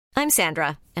I'm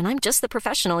Sandra, and I'm just the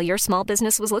professional your small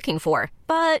business was looking for.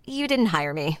 But you didn't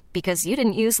hire me because you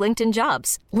didn't use LinkedIn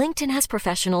Jobs. LinkedIn has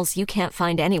professionals you can't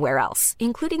find anywhere else,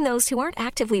 including those who aren't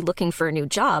actively looking for a new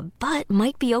job, but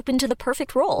might be open to the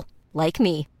perfect role, like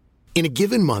me. In a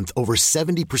given month, over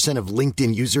 70% of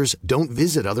LinkedIn users don't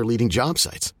visit other leading job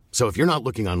sites. So if you're not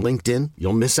looking on LinkedIn,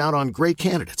 you'll miss out on great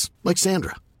candidates like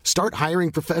Sandra. Start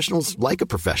hiring professionals like a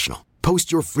professional.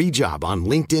 Post your free job on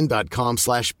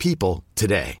linkedin.com/people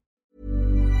today.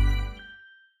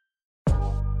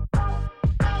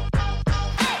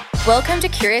 Welcome to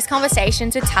Curious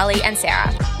Conversations with Tully and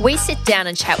Sarah. We sit down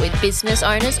and chat with business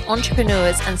owners,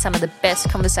 entrepreneurs, and some of the best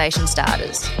conversation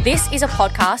starters. This is a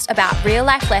podcast about real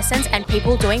life lessons and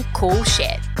people doing cool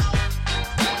shit.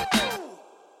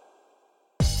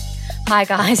 Hi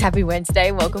guys, happy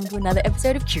Wednesday. Welcome to another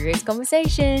episode of Curious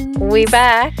Conversations. We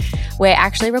back. We're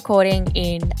actually recording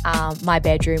in my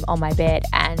bedroom on my bed,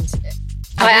 and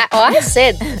I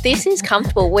said this is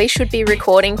comfortable. We should be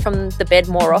recording from the bed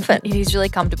more often. It is really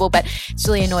comfortable, but it's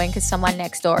really annoying because someone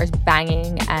next door is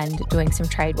banging and doing some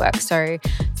trade work. So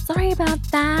sorry about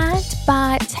that.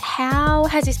 But how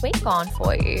has this week gone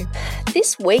for you?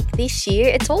 This week, this year,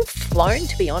 it's all flown,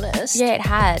 to be honest. Yeah, it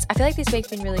has. I feel like this week's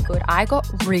been really good. I got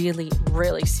really,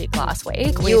 really sick last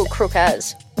week. You were crook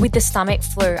as. With the stomach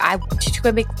flu.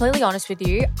 To be completely honest with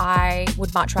you, I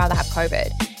would much rather have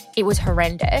COVID. It was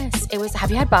horrendous.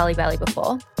 Have you had Bali Belly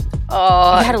before?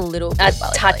 Oh, you had a little bit a of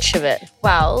Bali touch belly. of it.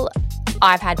 Well,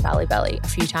 I've had Bali Belly a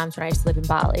few times when I used to live in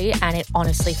Bali, and it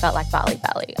honestly felt like Bali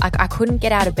Belly. I couldn't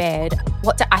get out of bed.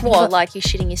 Like you're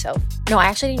shitting yourself? No, I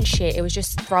actually didn't shit. It was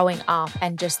just throwing up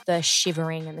and just the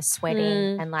shivering and the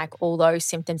sweating and like all those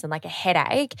symptoms and like a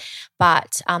headache.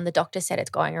 But the doctor said it's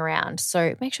going around.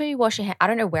 So make sure you wash your hands. I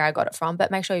don't know where I got it from,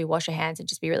 but make sure you wash your hands and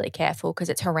just be really careful because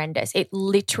it's horrendous. It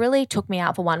literally took me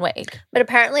out for 1 week. But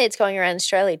apparently it's going around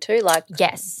Australia too.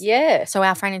 Yes. Yeah. So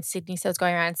our friend in Sydney said it's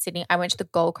going around Sydney. I went to the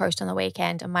Gold Coast on the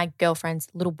weekend and my girlfriend's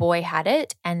little boy had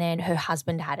it and then her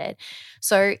husband had it.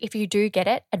 So if you do get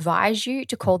it, advise you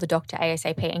to call the doctor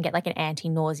ASAP and get like an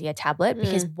anti-nausea tablet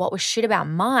because what was shit about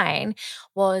mine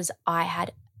was I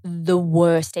had the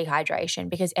worst dehydration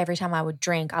because every time I would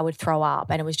drink, I would throw up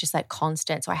and it was just like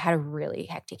constant. So I had a really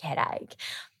hectic headache.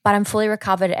 But I'm fully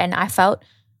recovered and I felt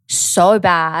so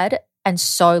bad and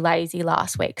so lazy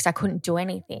last week because I couldn't do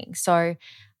anything. So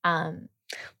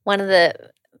one of the,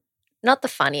 not the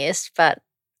funniest, but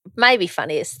maybe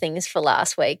funniest things for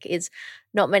last week is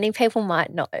not many people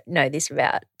might not know this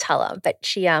about Tulla, but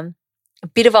she a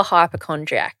bit of a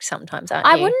hypochondriac sometimes, aren't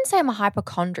you? I wouldn't say I'm a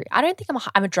hypochondriac. I don't think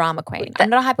I'm a drama queen. I'm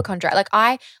not a hypochondriac.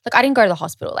 I didn't go to the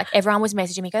hospital. Like everyone was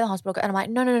messaging me, go to the hospital, and I'm like,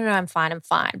 no, I'm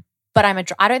fine. But I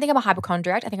don't think I'm a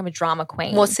hypochondriac. I think I'm a drama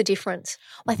queen. What's the difference?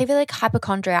 Well, I feel like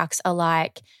hypochondriacs are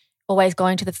like always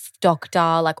going to the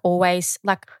doctor, like always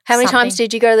like. How many times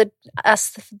did you go to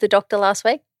the doctor last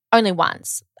week? Only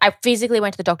once. I physically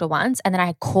went to the doctor once and then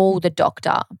I called the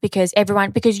doctor because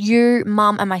you,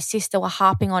 mum and my sister were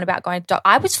harping on about going to the doctor.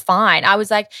 I was fine. I was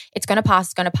like, it's going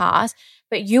to pass.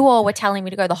 But you all were telling me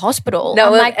to go to the hospital.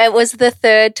 No, it was the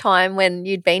third time when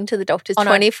you'd been to the doctor's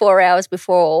 24 hours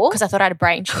before. Because I thought I had a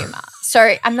brain tumour.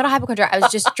 So I'm not a hypochondriac. I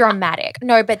was just dramatic.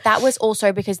 No, but that was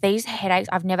also because these headaches,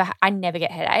 I never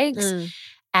get headaches.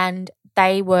 And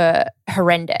they were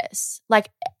horrendous. Like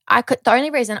the only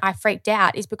reason I freaked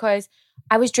out is because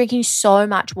I was drinking so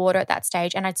much water at that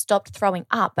stage and I'd stopped throwing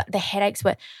up, but the headaches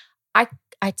were, like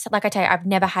I tell you, I've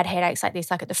never had headaches like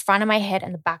this, like at the front of my head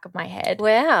and the back of my head.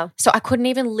 Wow. So I couldn't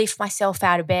even lift myself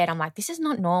out of bed. I'm like, this is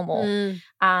not normal.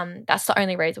 That's the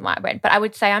only reason why I went. But I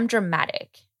would say I'm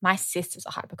dramatic. My sister's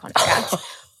a hypochondriac.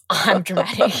 I'm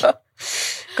dramatic.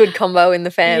 Good combo in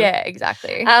the fam. Yeah,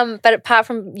 exactly. But apart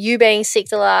from you being sick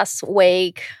the last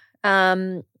week,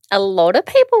 a lot of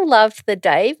people loved the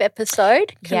Dave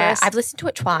episode. I've listened to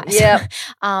it twice. Yeah.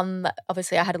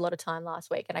 Obviously, I had a lot of time last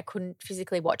week and I couldn't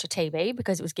physically watch a TV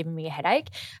because it was giving me a headache.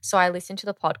 So I listened to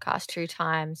the podcast 2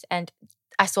 times and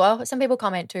I saw some people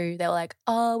comment too. They were like,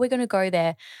 oh, we're going to go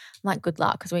there. I'm like, good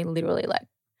luck because we literally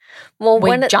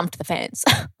jumped the fence.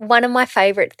 One of my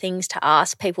favourite things to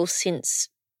ask people since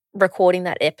recording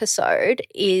that episode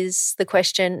is the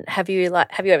question, have you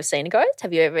ever seen a ghost?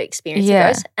 Have you ever experienced a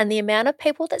ghost? And the amount of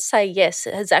people that say yes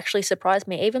has actually surprised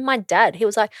me. Even my dad, he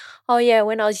was like, oh yeah,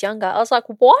 when I was younger. I was like,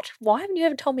 what? Why haven't you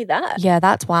ever told me that? Yeah,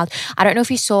 that's wild. I don't know if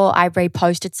you saw, I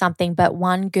reposted something, but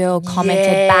one girl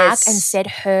commented back and said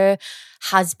her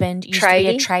husband used to be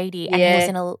a tradie and he was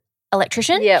an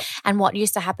electrician. Yep. And what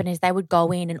used to happen is they would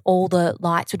go in and all the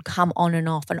lights would come on and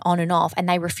off and on and off and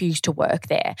they refused to work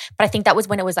there. But I think that was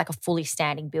when it was like a fully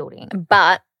standing building.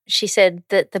 But she said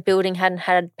that the building hadn't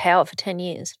had power for 10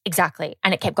 years. Exactly.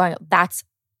 And it kept going. That's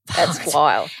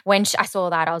wild. When I saw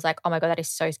that, I was like, oh my God, that is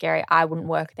so scary. I wouldn't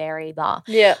work there either.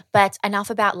 Yeah. But enough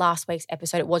about last week's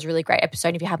episode. It was a really great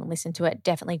episode. If you haven't listened to it,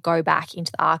 definitely go back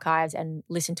into the archives and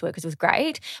listen to it because it was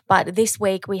great. But this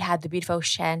week we had the beautiful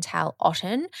Chantal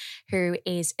Otten, who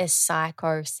is a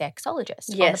psychosexologist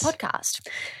on the podcast.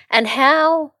 And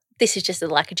how, this is just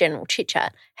like a general chit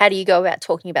chat, how do you go about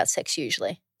talking about sex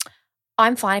usually?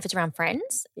 I'm fine if it's around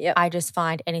friends. Yeah. I just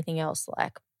find anything else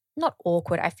like not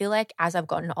awkward. I feel like as I've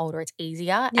gotten older, it's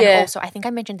easier. Yeah. And also, I think I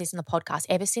mentioned this in the podcast,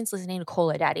 ever since listening to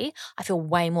Call Her Daddy, I feel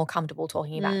way more comfortable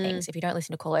talking about things. If you don't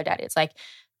listen to Call Her Daddy, it's like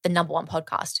the number one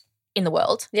podcast in the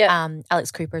world. Yeah.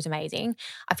 Alex Cooper is amazing.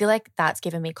 I feel like that's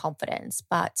given me confidence,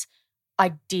 but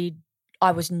I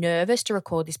was nervous to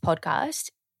record this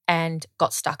podcast and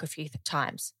got stuck a few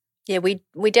times. Yeah,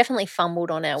 we definitely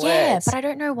fumbled on our words. Yeah, but I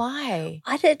don't know why.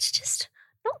 It's just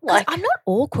not like... I'm not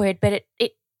awkward, but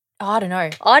it I don't know.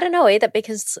 I don't know either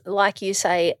because like you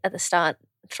say at the start,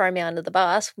 throw me under the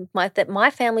bus,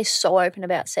 my family's so open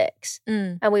about sex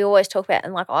and we always talk about it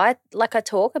and I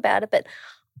talk about it, but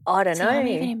I don't know. I'm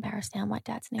even embarrassed now. My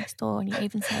dad's next door and you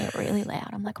even say it really loud.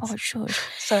 I'm like, oh, shush.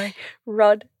 Sorry.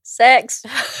 Rod, sex.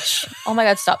 Oh, my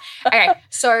God, stop. Okay,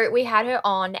 so we had her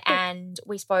on and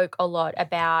we spoke a lot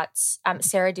about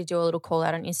Sarah did do a little call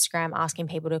out on Instagram asking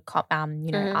people to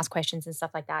ask questions and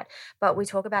stuff like that. But we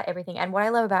talk about everything. And what I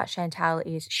love about Chantal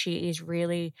is she is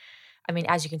really – I mean,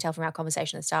 as you can tell from our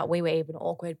conversation at the start, we were even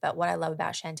awkward. But what I love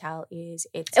about Chantal is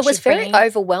it was very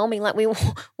overwhelming. Like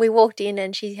we walked in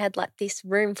and she had like this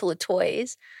room full of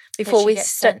toys before we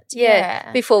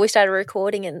started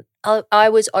recording, and I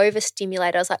was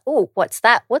overstimulated. I was like, oh, what's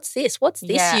that? What's this? What's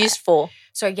this used for?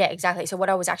 So yeah, exactly. So what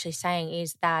I was actually saying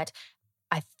is that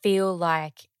I feel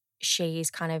like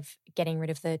she's kind of getting rid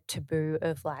of the taboo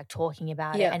of like talking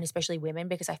about it, and especially women,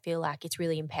 because I feel like it's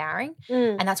really empowering.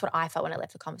 And that's what I felt when I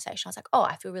left the conversation. I was like, oh,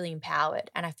 I feel really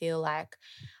empowered, and I feel like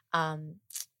I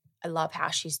love how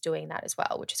she's doing that as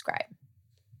well, which is great.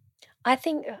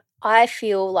 I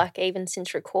feel like even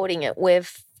since recording it,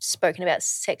 we've spoken about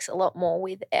sex a lot more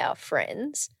with our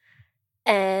friends,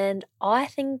 and I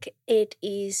think it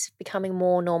is becoming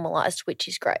more normalised, which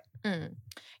is great.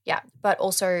 Yeah, but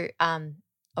also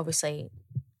obviously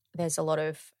there's a lot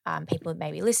of people that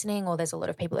may be listening, or there's a lot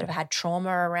of people that have had trauma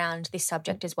around this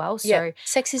subject as well. So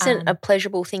sex isn't a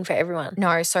pleasurable thing for everyone.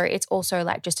 No, so it's also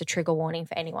like just a trigger warning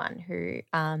for anyone who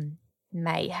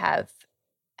may have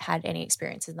had any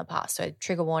experiences in the past. So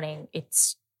trigger warning,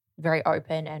 it's very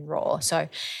open and raw. So,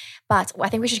 but I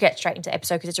think we should get straight into the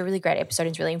episode because it's a really great episode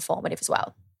and it's really informative as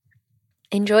well.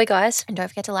 Enjoy, guys. And don't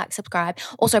forget to like, subscribe.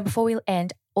 Also, before we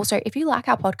end, if you like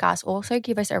our podcast, also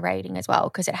give us a rating as well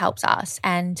because it helps us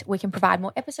and we can provide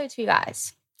more episodes for you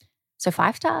guys. So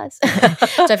 5 stars.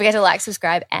 Don't forget to like,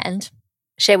 subscribe, and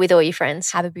share with all your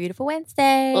friends. Have a beautiful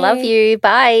Wednesday. Love you.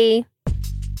 Bye.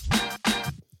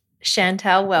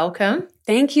 Chantal, welcome.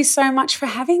 Thank you so much for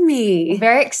having me.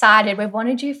 Very excited. We've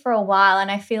wanted you for a while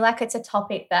and I feel like it's a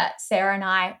topic that Sarah and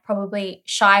I probably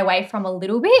shy away from a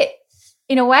little bit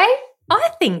in a way. I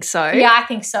think so. Yeah, I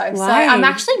think so. Why? So I'm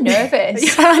actually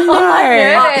nervous. I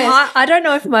know. I don't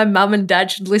know if my mum and dad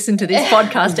should listen to this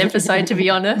podcast episode, to be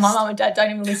honest. My mum and dad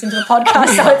don't even listen to the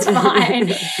podcast, so it's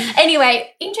fine.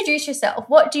 Anyway, introduce yourself.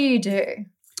 What do you do?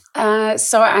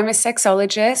 So I'm a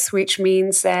sexologist, which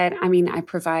means that, I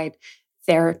provide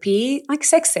therapy, like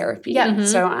sex therapy. Yeah. Mm-hmm.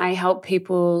 So I help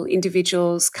people,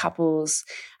 individuals, couples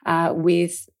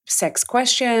with sex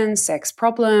questions, sex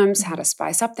problems, how to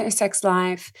spice up their sex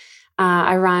life.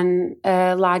 I run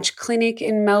a large clinic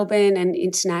in Melbourne and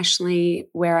internationally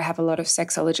where I have a lot of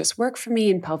sexologists work for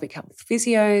me and pelvic health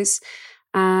physios.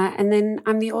 And then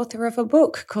I'm the author of a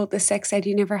book called The Sex Ed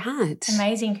You Never Had.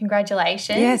 Amazing.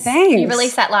 Congratulations. Yeah, thanks. You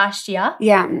released that last year.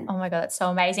 Yeah. Oh my God, that's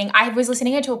so amazing. I was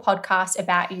listening to a podcast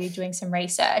about you doing some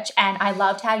research and I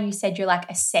loved how you said you're like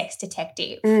a sex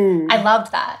detective. I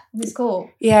loved that. It was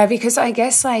cool. Yeah, because I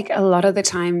guess like a lot of the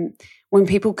time when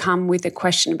people come with a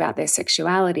question about their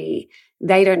sexuality,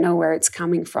 they don't know where it's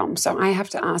coming from. So I have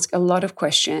to ask a lot of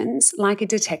questions like a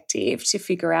detective to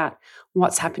figure out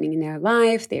what's happening in their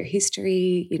life, their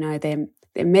history,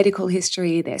 their medical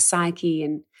history, their psyche,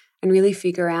 and really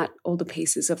figure out all the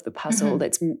pieces of the puzzle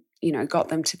that's, got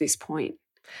them to this point.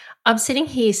 I'm sitting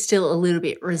here still a little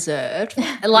bit reserved.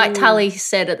 Like Tully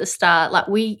said at the start, like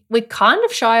we kind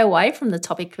of shy away from the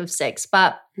topic of sex,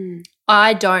 but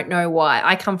I don't know why.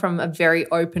 I come from a very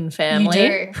open family.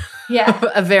 You do. Yeah.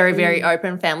 A very, very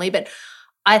open family. But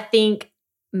I think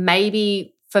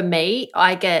maybe for me,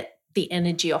 I get the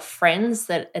energy of friends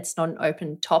that it's not an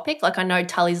open topic. Like I know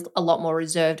Tully's a lot more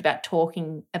reserved about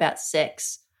talking about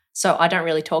sex. So I don't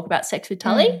really talk about sex with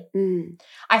Tully.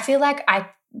 I feel like I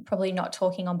probably not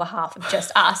talking on behalf of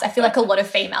just us. I feel like a lot of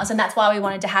females, and that's why we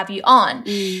wanted to have you on.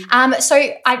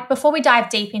 Before we dive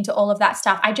deep into all of that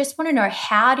stuff, I just want to know,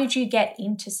 how did you get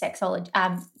into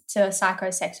to a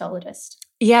psychosexologist?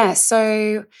 Yeah,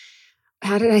 so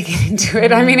how did I get into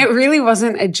it? I mean, it really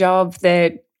wasn't a job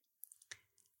that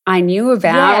I knew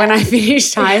about when I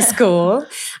finished high school.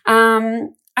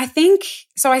 I think,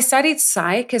 so I studied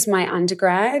psych as my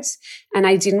undergrad, and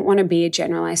I didn't want to be a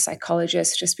generalized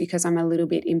psychologist just because I'm a little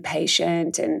bit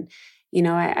impatient, and, you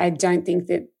know, I don't think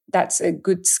that that's a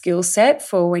good skill set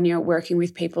for when you're working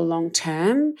with people long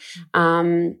term.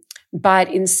 But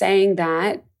in saying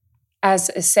that, as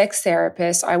a sex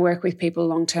therapist, I work with people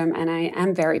long term and I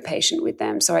am very patient with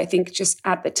them. So I think just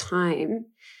at the time,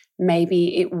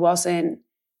 maybe it wasn't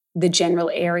the general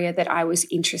area that I was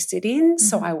interested in.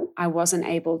 So I wasn't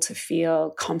able to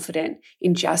feel confident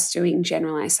in just doing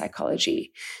generalized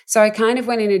psychology. So I kind of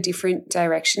went in a different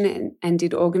direction and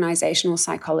did organizational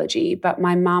psychology. But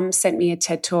my mum sent me a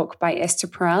TED Talk by Esther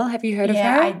Perel. Have you heard of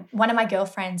her? One of my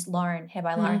girlfriends, Lauren, Hair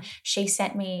by Lauren, she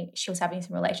sent me, she was having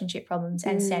some relationship problems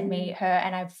and sent me her,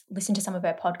 and I've listened to some of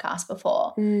her podcasts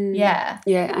before. Yeah.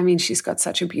 Yeah, I mean, she's got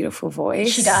such a beautiful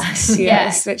voice. She does.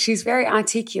 Yes, but she's very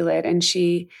articulate, and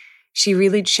she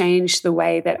really changed the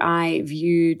way that I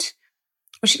viewed,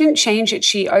 well, she didn't change it.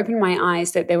 She opened my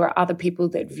eyes that there were other people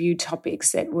that viewed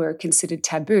topics that were considered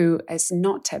taboo as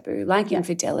not taboo, like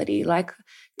infidelity, like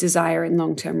desire in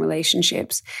long-term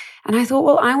relationships. And I thought,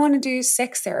 well, I want to do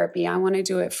sex therapy. I want to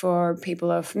do it for people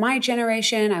of my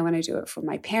generation. I want to do it for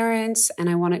my parents. And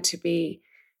I want it to be,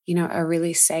 you know, a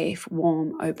really safe,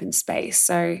 warm, open space.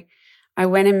 So I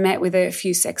went and met with a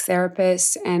few sex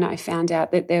therapists, and I found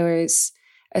out that there was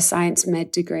a science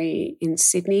med degree in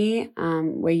Sydney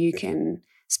where you can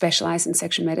specialize in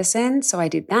sexual medicine. So I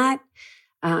did that.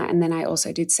 And then I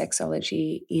also did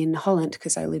sexology in Holland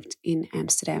because I lived in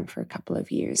Amsterdam for a couple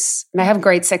of years. And I have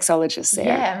great sexologists there.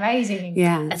 Yeah, amazing.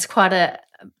 Yeah. It's quite a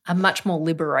much more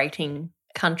liberating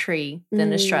country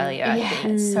than Australia, I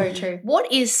think. It's so true.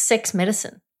 What is sex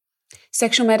medicine?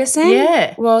 Sexual medicine?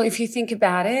 Yeah. Well, if you think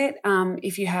about it,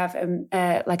 if you have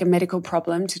like a medical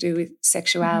problem to do with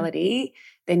sexuality,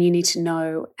 then you need to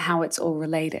know how it's all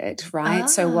related, right?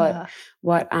 So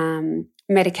what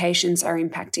medications are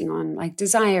impacting on, like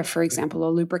desire, for example,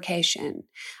 or lubrication.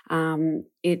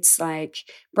 It's like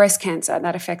breast cancer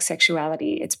that affects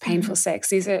sexuality. It's painful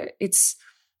sex. It's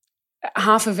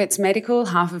half of it's medical,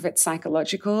 half of it's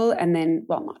psychological, and then,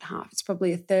 well, not half. It's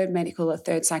probably a third medical, a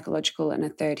third psychological, and a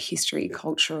third history,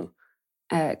 cultural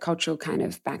kind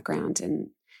of background and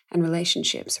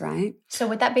relationships, right? So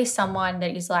would that be someone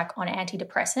that is like on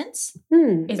antidepressants?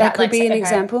 That could be an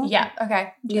example. Yeah.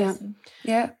 Okay.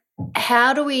 Yeah.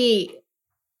 How do we,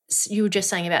 you were just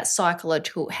saying about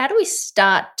psychological, how do we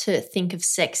start to think of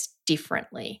sex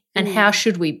differently? And how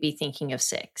should we be thinking of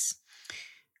sex?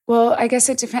 Well, I guess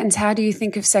it depends. How do you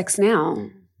think of sex now?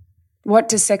 What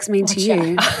does sex mean to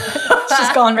you? She's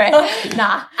gone red.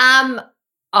 Nah.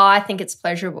 I think it's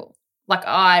pleasurable. Like,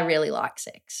 I really like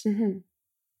sex.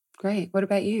 Great. What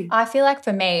about you? I feel like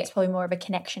for me, it's probably more of a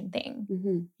connection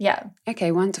thing. Yeah.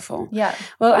 Okay, wonderful. Yeah.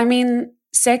 Well, I mean,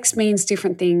 sex means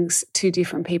different things to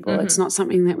different people. It's not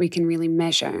something that we can really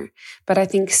measure. But I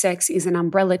think sex is an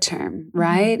umbrella term,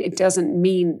 right? It doesn't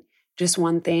mean just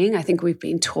one thing. I think we've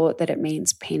been taught that it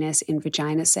means penis in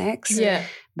vagina sex. Yeah.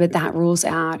 But that rules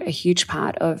out a huge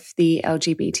part of the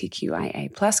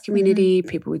LGBTQIA plus community,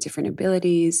 people with different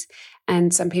abilities,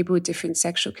 and some people with different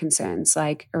sexual concerns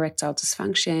like erectile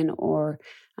dysfunction or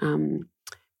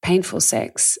painful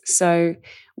sex. So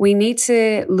we need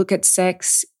to look at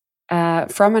sex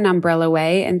from an umbrella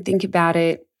way and think about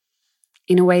it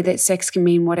in a way that sex can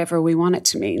mean whatever we want it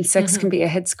to mean. Sex can be a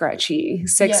head scratchy.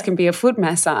 Sex can be a foot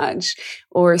massage,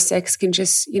 or sex can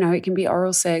just, it can be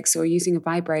oral sex or using a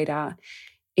vibrator.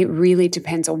 It really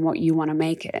depends on what you want to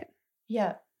make it.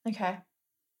 Yeah. Okay.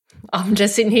 I'm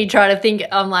just sitting here trying to think.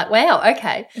 I'm like, wow,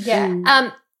 okay.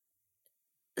 Yeah.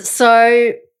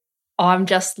 So I'm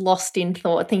just lost in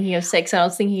thought thinking of sex, and I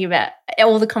was thinking about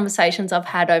all the conversations I've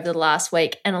had over the last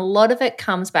week, and a lot of it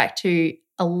comes back to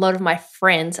a lot of my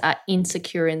friends are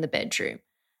insecure in the bedroom.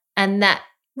 And that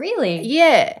really?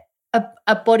 Yeah.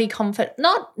 A body confidence,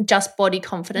 not just body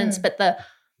confidence, but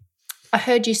I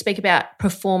heard you speak about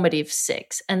performative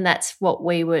sex, and that's what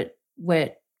we're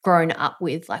grown up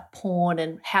with, like porn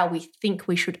and how we think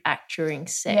we should act during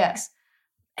sex. Yeah.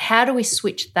 How do we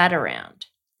switch that around?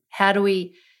 How do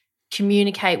we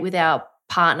communicate with our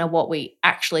partner what we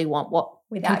actually want,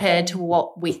 compared to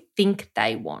what we think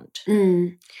they want.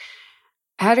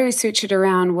 How do we switch it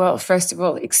around? Well, first of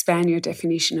all, expand your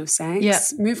definition of sex. Yeah.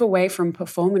 Move away from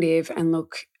performative and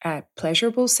look at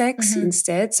pleasurable sex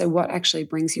instead. So what actually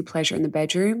brings you pleasure in the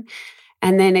bedroom?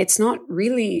 And then it's not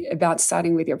really about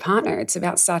starting with your partner. It's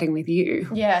about starting with you.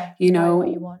 Yeah. You know, what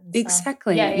you want and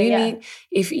exactly. stuff. You need,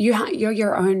 if you're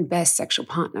your own best sexual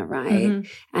partner, right?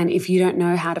 And if you don't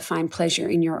know how to find pleasure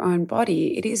in your own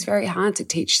body, it is very hard to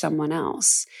teach someone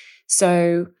else.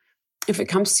 So if it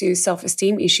comes to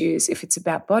self-esteem issues, if it's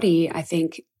about body, I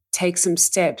think take some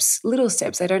steps, little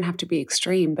steps. They don't have to be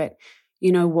extreme, but,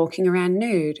 you know, walking around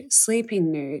nude,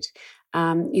 sleeping nude,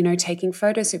 you know, taking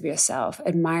photos of yourself,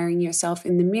 admiring yourself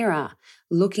in the mirror,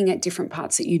 looking at different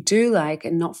parts that you do like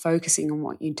and not focusing on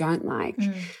what you don't like.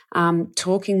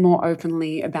 Talking more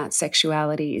openly about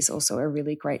sexuality is also a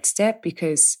really great step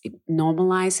because it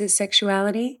normalizes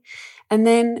sexuality. And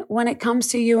then when it comes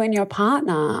to you and your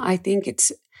partner, I think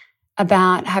it's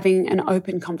about having an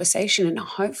open conversation, and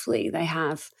hopefully they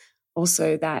have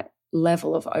also that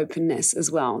level of openness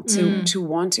as well to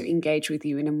want to engage with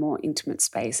you in a more intimate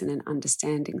space and an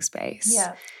understanding space.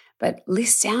 Yeah. But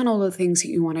list down all the things that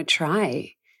you want to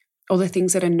try, all the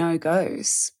things that are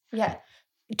no-goes. Yeah.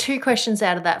 2 questions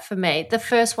out of that for me. The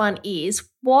first one is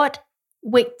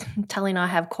Tully and I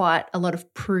have quite a lot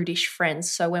of prudish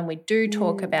friends. So when we do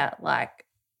talk about like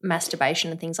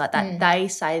masturbation and things like that, they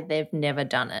say they've never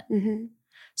done it.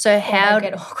 So how they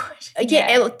get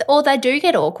awkward. Or they do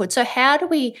get awkward. So how do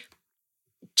we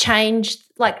change?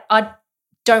 Like, I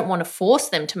don't want to force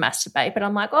them to masturbate, but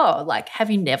I'm like, oh, like, have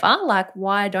you never? Like,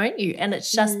 why don't you? And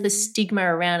it's just the stigma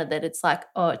around it that it's like,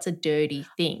 oh, it's a dirty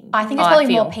thing. I think it's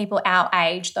probably more people our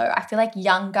age, though. I feel like the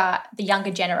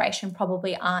younger generation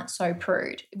probably aren't so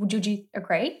prude. Would you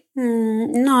agree?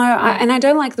 No, and I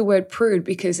don't like the word prude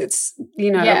because it's,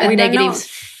 you know, we don't know.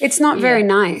 It's not very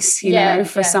nice, you know,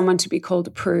 for someone to be called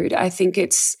a prude. I think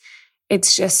it's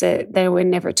just that they were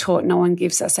never taught. No one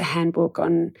gives us a handbook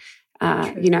on,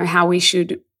 you know, how we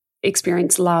should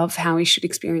experience love, how we should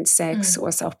experience sex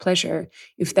or self-pleasure.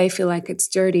 If they feel like it's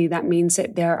dirty, that means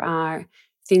that there are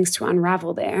things to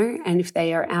unravel there. And if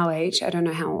they are our age, I don't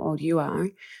know how old you are,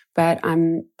 but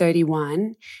I'm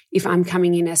 31. If I'm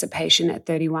coming in as a patient at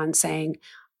 31 saying,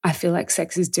 I feel like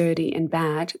sex is dirty and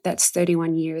bad, that's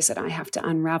 31 years that I have to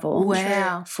unravel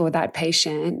for that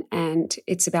patient. And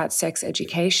it's about sex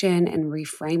education and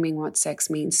reframing what sex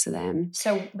means to them.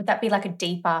 So would that be like a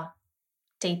deeper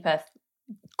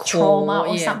trauma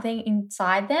or something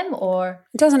inside them? Or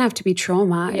it doesn't have to be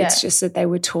trauma. It's just that they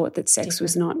were taught that sex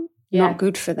was not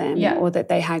good for them, or that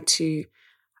they had to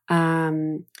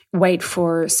wait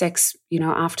for sex, you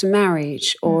know, after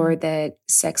marriage, or that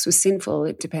sex was sinful.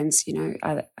 It depends, you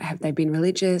know, have they been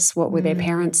religious? What were their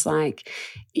parents like?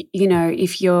 You know,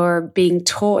 if you're being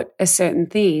taught a certain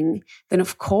thing, then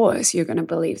of course you're going to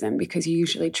believe them because you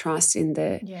usually trust in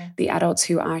the adults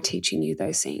who are teaching you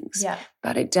those things. Yeah.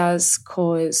 But it does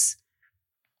cause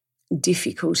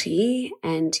difficulty,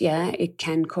 and it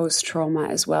can cause trauma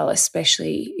as well,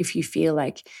 especially if you feel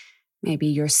like maybe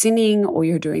you're sinning or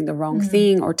you're doing the wrong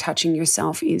thing, or touching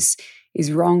yourself is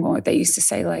wrong. Or they used to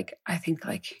say, like, I think,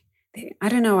 like, I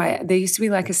don't know, there used to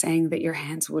be like a saying that your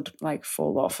hands would like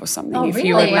fall off or something if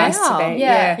you would masturbate.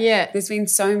 Yeah. There's been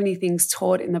so many things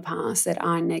taught in the past that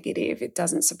are negative. It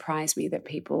doesn't surprise me that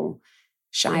people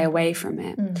shy away from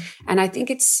it. And I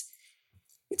think it's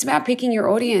about picking your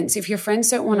audience. If your friends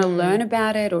don't want to learn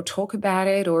about it or talk about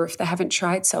it, or if they haven't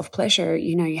tried self-pleasure,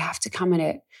 you know, you have to come at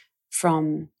it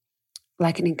from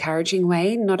like an encouraging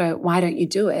way, not a why don't you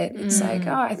do it? It's like,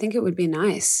 oh, I think it would be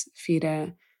nice for you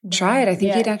to try it. I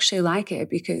think you'd actually like it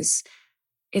because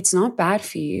it's not bad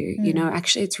for you. You know,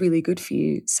 actually it's really good for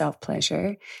you,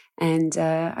 self-pleasure. And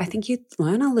I think you'd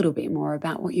learn a little bit more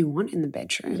about what you want in the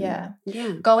bedroom. Yeah.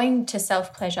 Going to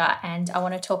self-pleasure, and I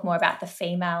want to talk more about the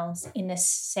females in the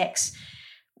sex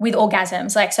with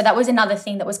orgasms. Like, so that was another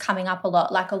thing that was coming up a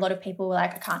lot. Like, a lot of people were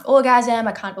like, I can't orgasm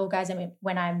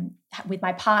when I'm with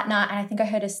my partner. And I think I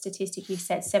heard a statistic, you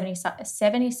said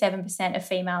 77% of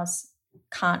females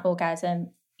can't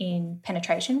orgasm in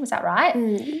penetration. Was that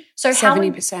right? So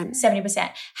 70%. 70%.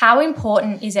 How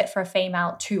important is it for a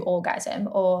female to orgasm,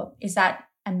 or is that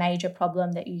a major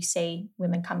problem that you see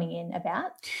women coming in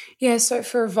about? Yeah, so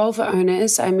for vulva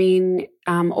owners, I mean,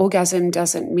 orgasm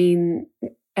doesn't mean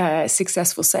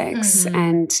successful sex,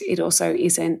 and it also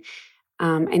isn't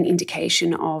an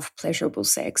indication of pleasurable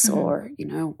sex or, you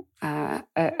know,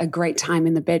 a great time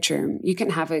in the bedroom. You can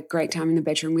have a great time in the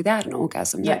bedroom without an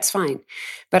orgasm. That's fine.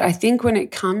 But I think when it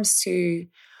comes to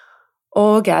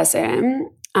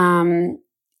orgasm,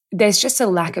 there's just a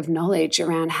lack of knowledge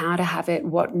around how to have it,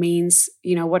 what means,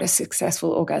 what a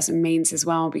successful orgasm means as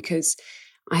well, because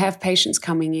I have patients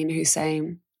coming in who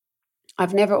say,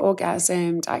 I've never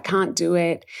orgasmed, I can't do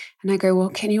it. And I go, well,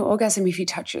 can you orgasm if you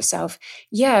touch yourself?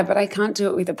 Yeah, but I can't do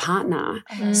it with a partner.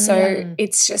 So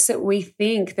it's just that we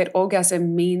think that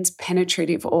orgasm means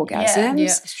penetrative orgasms. Yeah,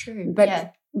 it's true.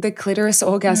 But the clitoris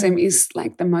orgasm is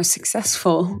like the most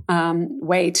successful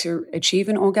way to achieve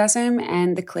an orgasm.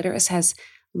 And the clitoris has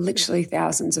literally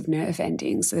thousands of nerve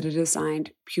endings that are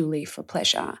designed purely for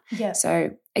pleasure. Yeah.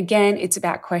 So again, it's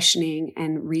about questioning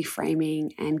and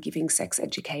reframing and giving sex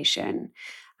education.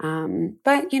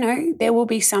 But, there will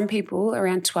be some people,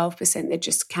 around 12%, that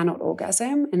just cannot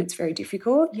orgasm, and it's very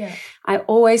difficult. Yeah. I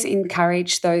always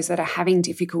encourage those that are having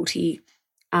difficulty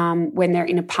when they're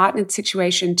in a partnered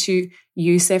situation to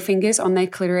use their fingers on their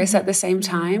clitoris at the same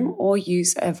time, or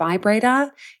use a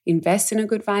vibrator, invest in a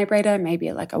good vibrator,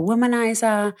 maybe like a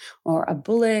womanizer or a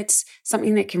bullet,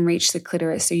 something that can reach the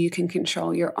clitoris so you can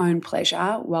control your own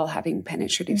pleasure while having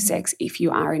penetrative sex if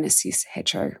you are in a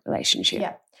cis-hetero relationship.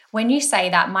 Yeah. When you say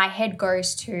that, my head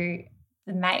goes to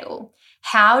the male.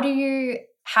 How do you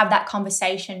have that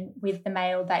conversation with the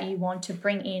male that you want to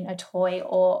bring in a toy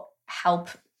or help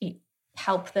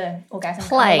the orgasm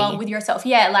come along with yourself?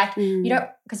 Yeah, like you don't,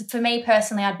 because for me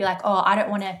personally, I'd be like, oh, I don't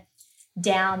want to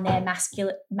down their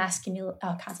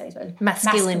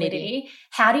masculinity.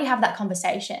 How do you have that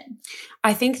conversation?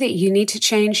 I think that you need to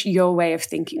change your way of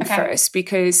thinking first,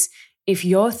 because if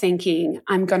you're thinking,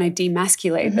 I'm going to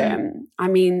demasculate them, I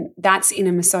mean, that's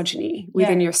inner misogyny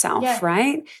within yourself,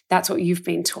 right? That's what you've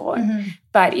been taught.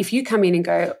 But if you come in and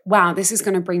go, wow, this is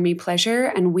going to bring me pleasure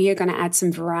and we are going to add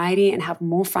some variety and have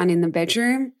more fun in the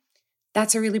bedroom,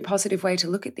 that's a really positive way to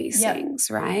look at these things,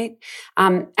 right?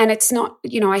 And it's not,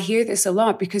 I hear this a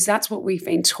lot because that's what we've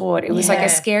been taught. It was like a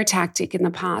scare tactic in the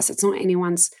past. It's not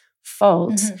anyone's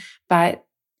fault, but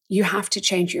you have to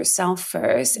change yourself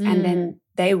first and then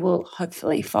they will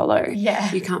hopefully follow.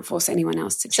 Yeah. You can't force anyone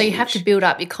else to change. So you have to build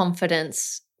up your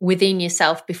confidence within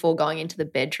yourself before going into the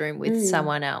bedroom with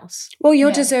someone else. Well,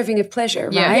 you're deserving of pleasure,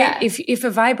 right? Yeah. If a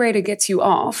vibrator gets you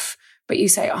off, but you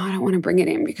say, oh, I don't want to bring it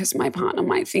in because my partner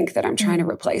might think that I'm trying to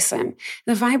replace them,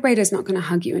 the vibrator's not going to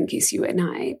hug you and kiss you at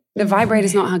night. The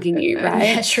vibrator's not hugging you, right?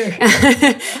 Yeah, true.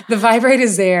 The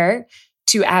vibrator's there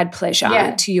to add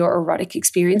pleasure to your erotic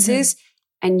experiences.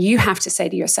 And you have to say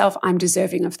to yourself, I'm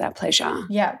deserving of that pleasure.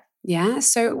 Yeah. Yeah.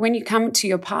 So when you come to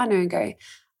your partner and go,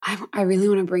 I really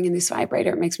want to bring in this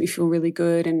vibrator, it makes me feel really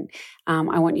good. And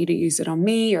I want you to use it on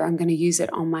me, or I'm going to use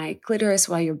it on my clitoris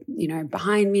while you're,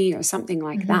 behind me or something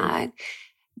like that.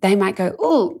 They might go,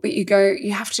 oh, but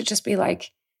you have to just be like,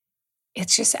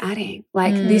 it's just adding.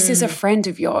 Like this is a friend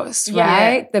of yours,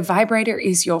 right? The vibrator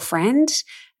is your friend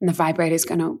and the vibrator is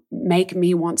going to make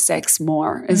me want sex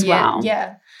more as well.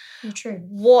 Yeah. True.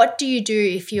 What do you do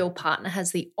if your partner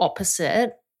has the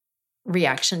opposite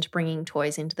reaction to bringing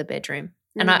toys into the bedroom?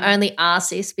 And I only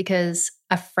ask this because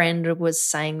a friend was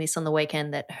saying this on the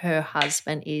weekend that her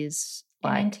husband is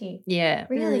like,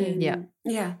 really?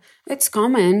 Yeah. It's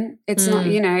common. It's not,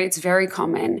 it's very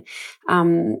common.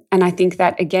 And I think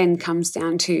that again comes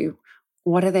down to,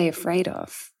 what are they afraid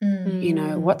of?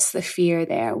 What's the fear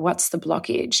there? What's the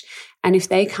blockage? And if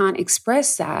they can't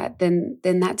express that, then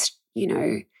that's,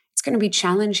 it's going to be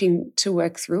challenging to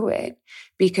work through it,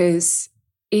 because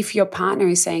if your partner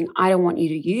is saying, I don't want you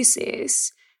to use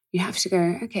this, you have to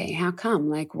go, okay, how come?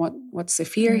 Like what's the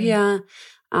fear here?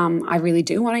 I really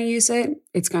do want to use it.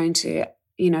 It's going to,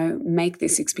 make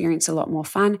this experience a lot more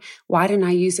fun. Why don't I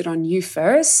use it on you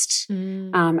first?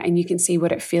 And you can see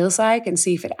what it feels like and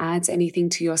see if it adds anything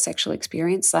to your sexual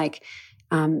experience. Like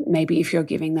maybe if you're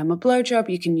giving them a blowjob,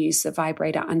 you can use the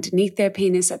vibrator underneath their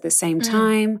penis at the same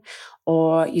time.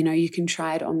 Or, you can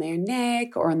try it on their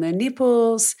neck or on their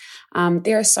nipples.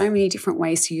 There are so many different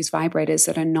ways to use vibrators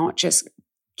that are not just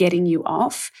getting you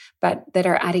off, but that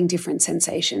are adding different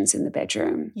sensations in the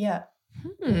bedroom. Yeah.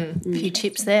 A few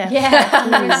tips there. Yeah,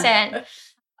 100%.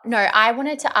 No, I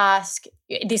wanted to ask,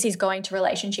 this is going to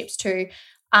relationships too.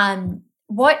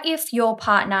 What if your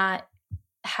partner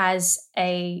has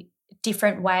a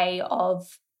different way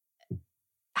of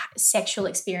sexual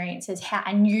experiences,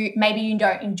 and maybe you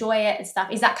don't enjoy it and stuff?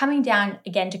 Is that coming down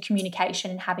again to communication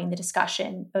and having the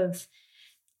discussion of,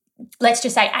 let's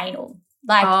just say, anal?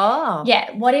 Like,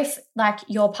 what if like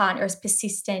your partner is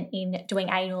persistent in doing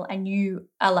anal and you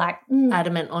are like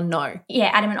adamant on no?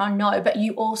 Yeah, adamant on no, but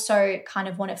you also kind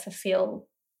of want to fulfill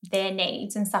their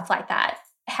needs and stuff like that.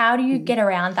 How do you get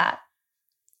around that?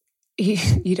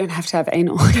 You don't have to have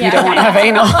anal. You don't want to have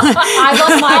anal. I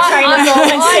lost my train of thought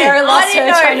when Sarah lost her train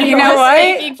of thought. You know what?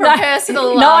 Speaking from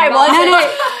personal No, I wasn't.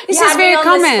 This is very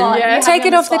common. Yeah. Take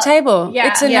it off the table. Yeah.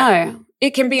 It's a no.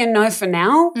 It can be a no for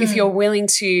now if you're willing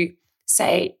to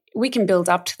say, we can build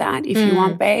up to that if you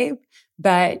want, babe,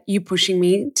 but you pushing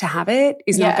me to have it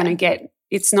is not going to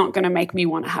it's not going to make me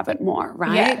want to have it more,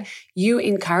 right? Yeah. You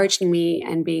encouraging me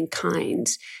and being kind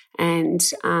and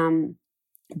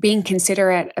being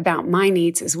considerate about my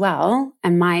needs as well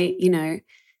and my,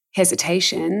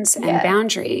 hesitations and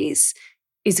boundaries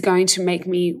is going to make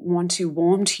me want to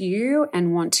warm to you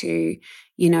and want to,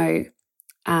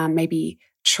 maybe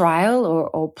trial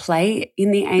or play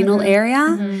in the anal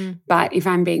area. But if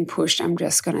I'm being pushed, I'm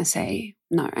just going to say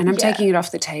no. And I'm taking it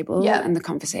off the table and the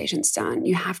conversation's done.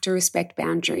 You have to respect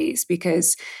boundaries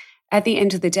because at the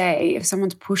end of the day, if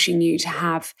someone's pushing you to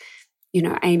have,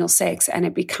 anal sex and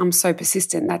it becomes so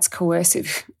persistent, that's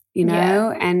coercive,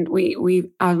 and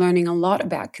we are learning a lot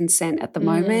about consent at the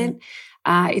moment.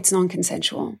 It's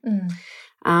non-consensual.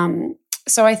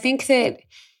 So I think that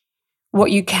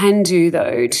what you can do,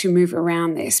 though, to move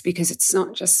around this, because it's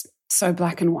not just so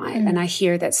black and white, and I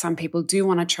hear that some people do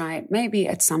want to try it maybe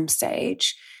at some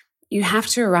stage, you have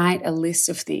to write a list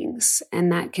of things.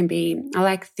 And that can be, I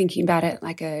like thinking about it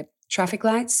like a traffic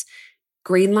lights,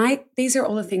 green light. These are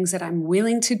all the things that I'm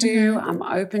willing to do. I'm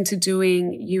open to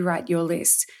doing. You write your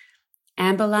list.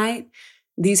 Amber light.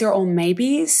 These are all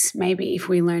maybes. Maybe if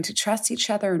we learn to trust each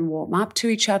other and warm up to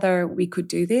each other, we could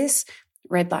do this.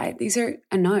 Red light. These are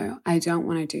a no. I don't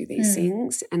want to do these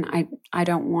things, and I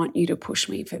don't want you to push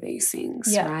me for these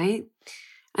things, right?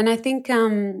 And I think,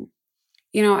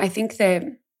 I think that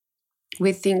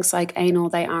with things like anal,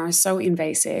 they are so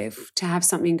invasive to have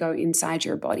something go inside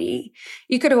your body.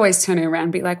 You could always turn it around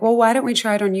and be like, well, why don't we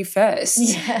try it on you first?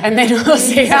 And then we'll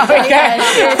see how it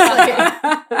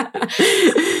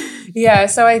goes. Yeah,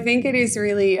 so I think it is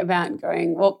really about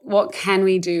going, well, what can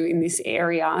we do in this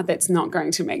area that's not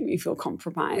going to make me feel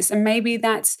compromised? And maybe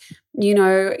that's,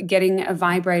 getting a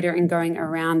vibrator and going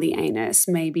around the anus.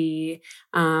 Maybe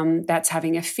that's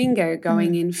having a finger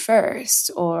going in first,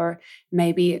 or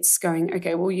maybe it's going,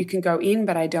 okay, well, you can go in,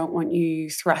 but I don't want you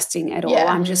thrusting at all.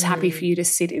 I'm just happy for you to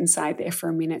sit inside there for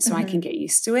a minute so I can get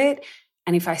used to it.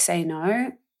 And if I say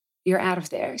no, you're out of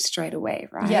there straight away,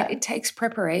 right? Yeah. It takes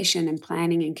preparation and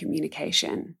planning and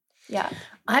communication. Yeah.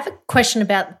 I have a question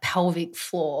about the pelvic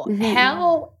floor.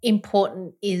 How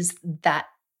important is that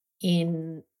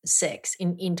in sex,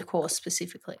 in intercourse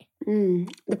specifically?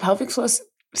 The pelvic floor is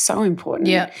so important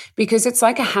because it's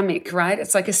like a hammock, right?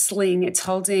 It's like a sling. It's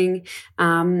holding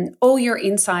all your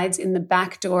insides in the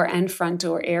back door and front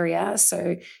door area.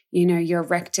 So, your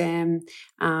rectum,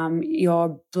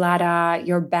 your bladder,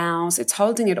 your bowels, it's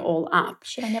holding it all up.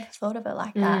 Shit, I never thought of it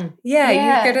like that. Yeah,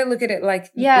 you've got to look at it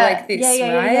like this,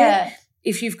 right? Yeah.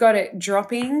 If you've got it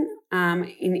dropping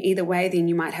in either way, then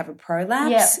you might have a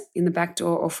prolapse in the back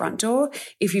door or front door.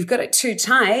 If you've got it too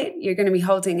tight, you're going to be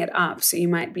holding it up. So you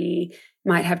might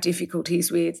have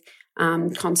difficulties with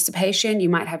constipation. You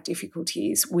might have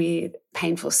difficulties with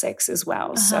painful sex as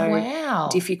well. So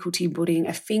difficulty putting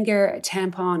a finger, a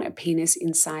tampon, a penis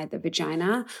inside the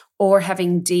vagina, or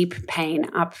having deep pain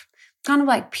up, kind of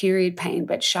like period pain,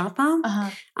 but sharper.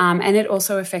 And it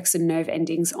also affects the nerve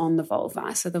endings on the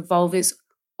vulva. So the vulva is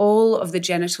all of the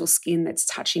genital skin that's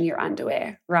touching your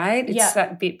underwear, right? It's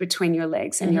that bit between your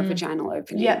legs and your vaginal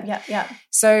opening.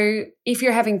 So if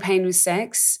you're having pain with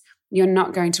sex, you're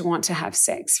not going to want to have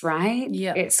sex, right?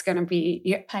 Yeah. It's going to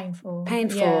be painful.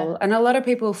 Yeah. And a lot of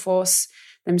people force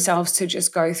themselves to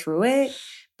just go through it.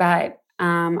 But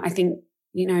I think,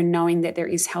 knowing that there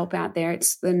is help out there,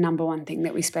 it's the number one thing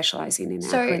that we specialize in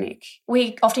our clinic.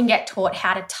 We often get taught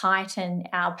how to tighten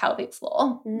our pelvic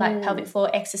floor, like pelvic floor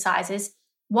exercises.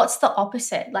 What's the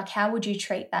opposite? Like, how would you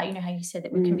treat that? You know how you said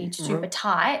that we can be super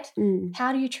tight.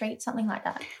 How do you treat something like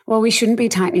that? Well, we shouldn't be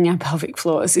tightening our pelvic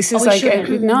floors. This is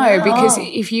because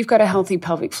if you've got a healthy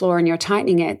pelvic floor and you're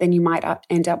tightening it, then you might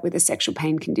end up with a sexual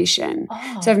pain condition.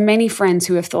 So I have many friends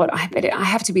who have thought, I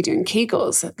have to be doing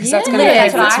Kegels because that's going to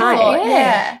keep me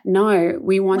tight. No,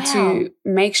 we want to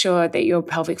make sure that your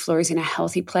pelvic floor is in a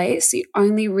healthy place. The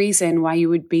only reason why you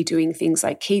would be doing things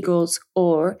like Kegels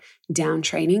or down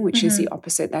training, which is the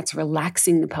opposite, that's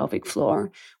relaxing the pelvic floor,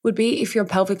 would be if your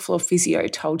pelvic floor physio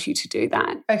told you to do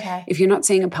that. Okay. If you're not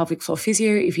seeing a pelvic floor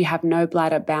physio, if you have no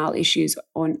bladder, bowel issues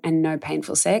and no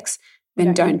painful sex,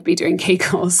 then don't be doing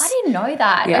Kegels. I didn't know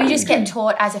that. You just get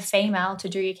taught as a female to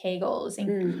do your Kegels.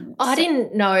 I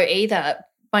didn't know either.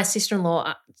 My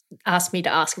sister-in-law asked me to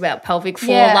ask about pelvic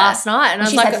floor last night. And I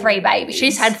was she's had 3 babies.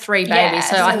 She's had 3 babies.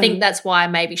 So I think that's why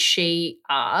maybe she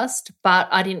asked, but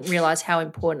I didn't realise how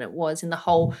important it was in the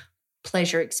whole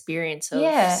pleasure experience of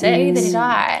sex. sex. Did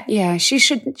I? Yeah, she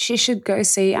should go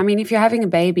see. I mean, if you're having a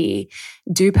baby,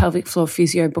 do pelvic floor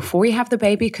physio before you have the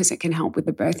baby because it can help with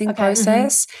the birthing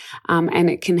process, and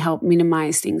it can help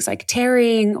minimize things like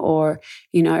tearing or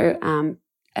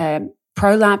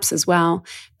prolapse as well.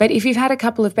 But if you've had a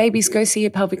couple of babies, go see a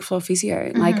pelvic floor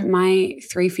physio. Like my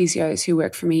 3 physios who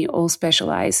work for me all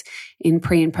specialize in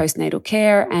pre and postnatal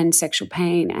care and sexual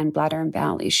pain and bladder and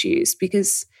bowel issues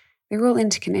because they're all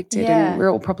interconnected and we're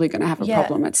all probably going to have a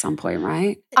problem at some point,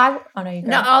 right? I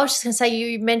was just going to say,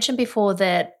 you mentioned before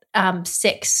that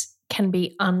sex can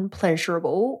be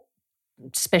unpleasurable,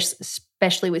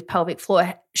 especially with pelvic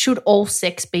floor. Should all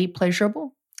sex be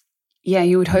pleasurable? Yeah,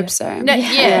 you would hope so. No,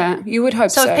 yeah, you would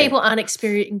hope so. So if people aren't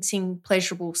experiencing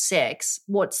pleasurable sex,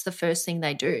 what's the first thing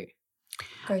they do?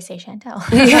 Go see Chantel.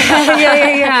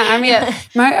 Yeah. I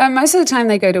mean, most of the time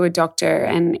they go to a doctor,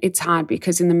 and it's hard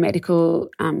because in the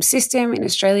medical system in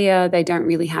Australia, they don't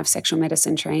really have sexual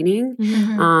medicine training.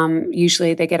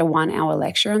 Usually they get a 1-hour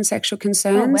lecture on sexual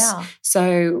concerns. Oh, wow.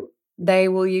 So they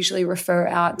will usually refer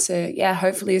out to,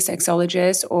 hopefully a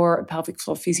sexologist or a pelvic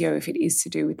floor physio if it is to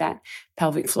do with that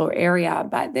pelvic floor area.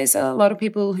 But there's a lot of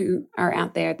people who are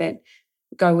out there that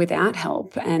go without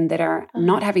help and that are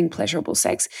not having pleasurable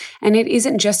sex. And it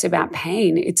isn't just about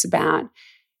pain. It's about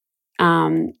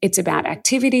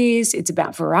activities. It's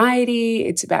about variety.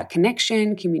 It's about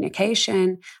connection,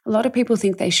 communication. A lot of people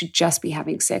think they should just be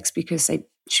having sex because they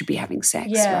should be having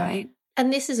sex, right?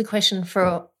 And this is a question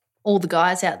for all the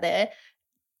guys out there.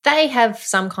 They have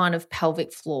some kind of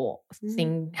pelvic floor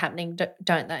thing happening,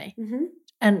 don't they?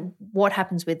 And what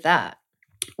happens with that?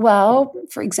 Well,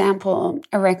 for example,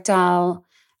 erectile,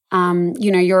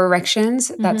 your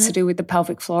erections, that's to do with the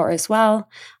pelvic floor as well.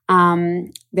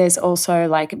 There's also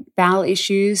like bowel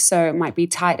issues, so it might be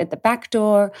tight at the back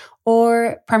door,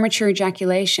 or premature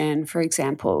ejaculation, for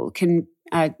example, can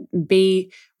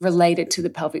be related to the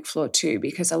pelvic floor too,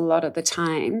 because a lot of the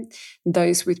time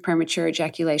those with premature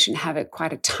ejaculation have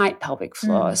quite a tight pelvic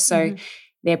floor. So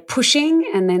they're pushing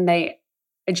and then they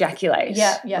ejaculate,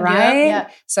 right?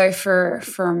 So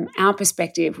from our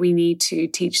perspective, we need to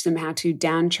teach them how to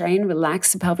downtrain,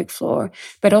 relax the pelvic floor,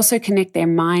 but also connect their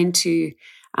mind to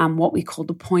what we call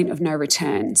the point of no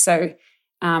return. So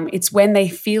it's when they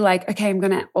feel like, okay, I'm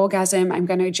going to orgasm, I'm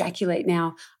going to ejaculate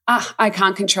now. I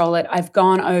can't control it. I've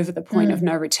gone over the point of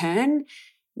no return.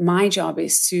 My job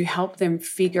is to help them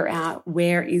figure out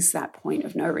where is that point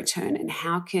of no return and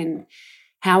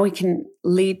how we can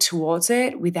lead towards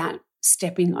it without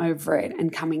stepping over it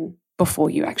and coming before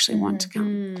you actually want to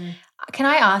come. Can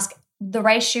I ask the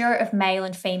ratio of male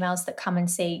and females that come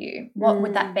and see you? What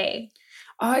would that be?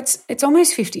 Oh, it's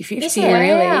almost 50-50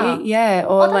 really. Wow. Yeah.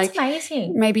 Or that's like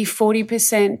amazing. Maybe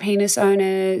 40% penis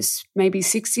owners, maybe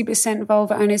 60%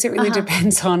 vulva owners. It really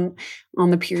depends on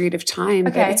the period of time.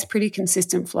 Okay. But it's pretty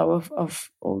consistent flow of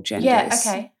all genders. Yeah,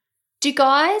 okay. Do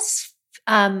guys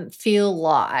feel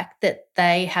like that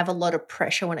they have a lot of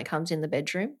pressure when it comes in the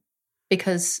bedroom?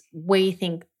 Because we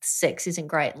think sex isn't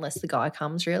great unless the guy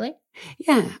comes, really?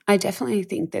 Yeah, I definitely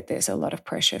think that there's a lot of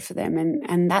pressure for them.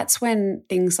 And that's when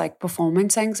things like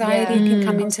performance anxiety can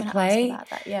come into play.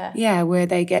 Yeah, where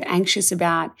they get anxious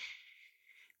about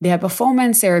their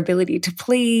performance, their ability to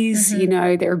please,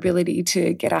 their ability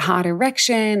to get a hard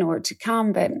erection or to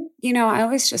come. But, I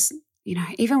always just,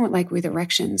 even with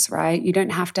erections, right? You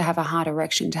don't have to have a hard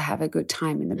erection to have a good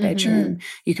time in the bedroom.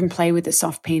 You can play with a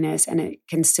soft penis and it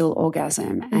can still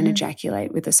orgasm and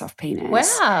ejaculate with a soft penis.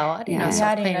 Wow. I didn't know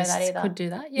soft penis that either. could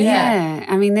do that. Yeah.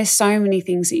 I mean, there's so many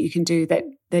things that you can do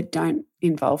that don't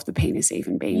involve the penis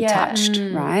even being touched,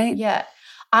 right? Yeah.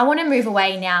 I want to move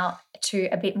away now to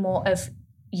a bit more of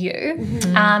you.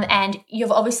 And you've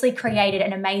obviously created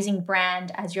an amazing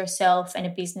brand as yourself and a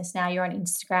business now. You're on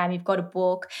Instagram, you've got a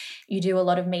book, you do a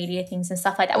lot of media things and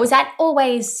stuff like that. Was that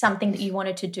always something that you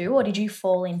wanted to do, or did you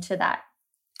fall into that?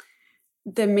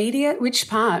 The media, which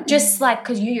part? Just like,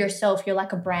 because you yourself, you're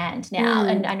like a brand now,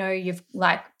 and I know you've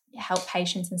like helped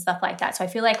patients and stuff like that. So I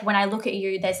feel like when I look at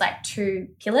you, there's like 2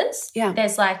 pillars. Yeah.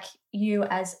 There's like you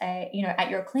as a, at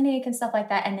your clinic and stuff like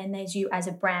that. And then there's you as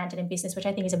a brand and a business, which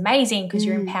I think is amazing because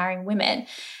you're empowering women.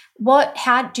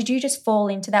 How did you just fall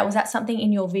into that? Was that something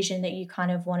in your vision that you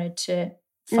kind of wanted to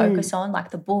focus on,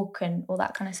 like the book and all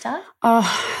that kind of stuff?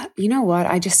 Oh, you know what?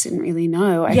 I just didn't really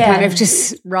know. I kind of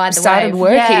just started wave.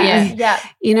 working.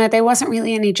 Yeah. There wasn't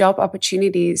really any job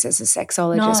opportunities as a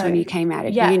sexologist when you came out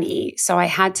of uni. So I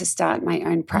had to start my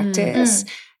own practice.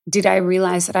 Did I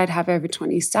realize that I'd have over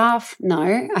 20 staff?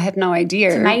 No, I had no idea.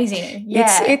 It's amazing.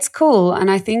 Yeah. It's cool. And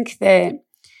I think that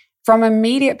from a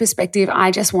media perspective,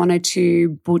 I just wanted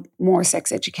to put more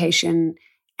sex education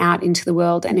out into the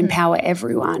world and empower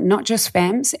everyone, not just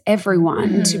femmes,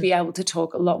 everyone, to be able to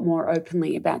talk a lot more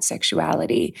openly about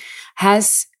sexuality.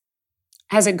 Has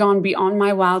it gone beyond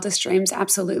my wildest dreams?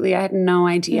 Absolutely. I had no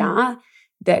idea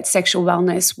that sexual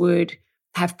wellness would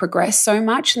have progressed so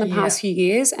much in the past few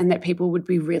years, and that people would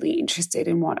be really interested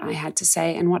in what I had to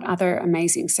say and what other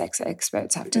amazing sex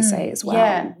experts have to say as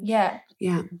well. Yeah.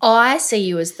 I see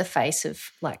you as the face of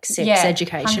like sex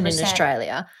education 100%. in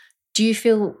Australia. Do you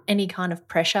feel any kind of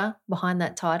pressure behind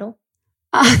that title?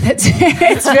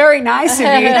 It's very nice of you.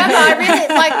 No, I really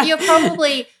like. You're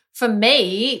probably, for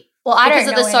me, I because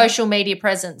don't of the know social media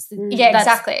presence. Yeah,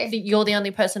 exactly. You're the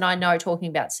only person I know talking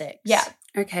about sex. Yeah.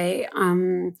 Okay.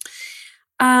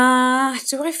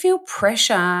 Do I feel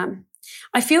pressure?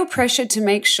 I feel pressure to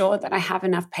make sure that I have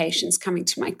enough patients coming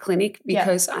to my clinic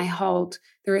because I hold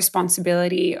the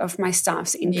responsibility of my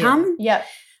staff's income. Yeah.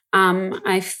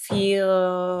 I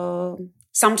feel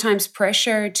sometimes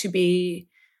pressure to be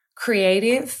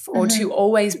creative or to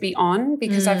always be on,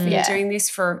 because I've been doing this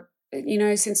for,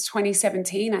 since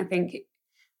 2017, I think it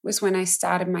was when I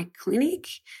started my clinic,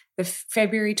 the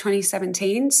February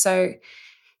 2017. So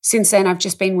since then, I've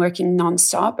just been working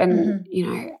nonstop, and,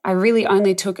 I really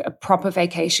only took a proper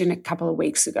vacation a couple of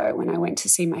weeks ago when I went to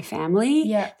see my family.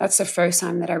 Yeah. That's the first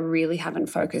time that I really haven't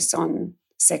focused on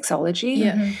sexology.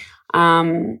 Yeah.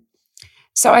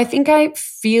 So I think I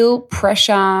feel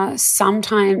pressure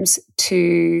sometimes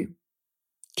to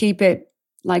keep it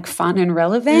like fun and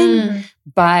relevant,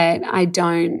 but I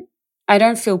don't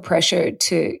feel pressure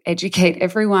to educate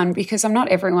everyone, because I'm not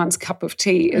everyone's cup of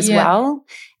tea as well.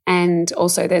 And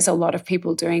also there's a lot of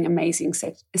people doing amazing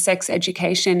sex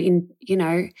education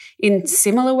in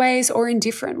similar ways or in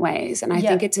different ways. And I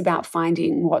think it's about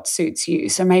finding what suits you.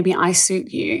 So maybe I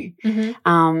suit you.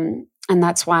 And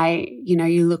that's why,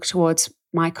 you look towards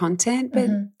my content, but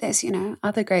there's,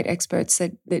 other great experts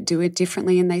that do it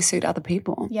differently and they suit other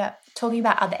people. Yeah. Talking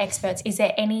about other experts, is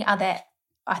there any other,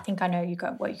 I think I know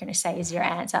what you're going to say is your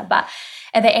answer, but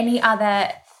are there any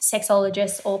other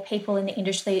sexologists or people in the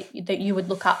industry that you would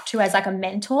look up to as like a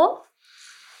mentor?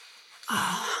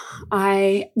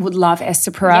 I would love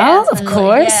Esther Perel, of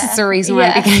course. Yeah. It's the reason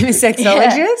why I became a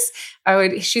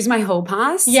sexologist. She's my hall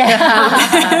pass.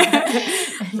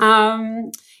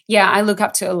 I look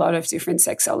up to a lot of different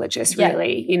sexologists,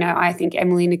 really. I think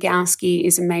Emily Nagoski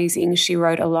is amazing. She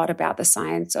wrote a lot about the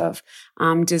science of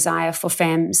desire for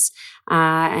femmes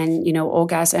and,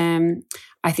 orgasm.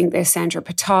 I think there's Sandra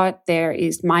Patot. There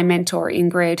is my mentor,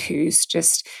 Ingrid, who's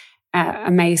just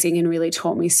amazing and really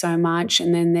taught me so much.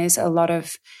 And then there's a lot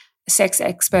of sex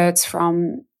experts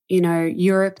from,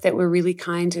 Europe that were really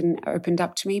kind and opened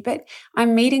up to me. But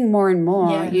I'm meeting more and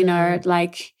more,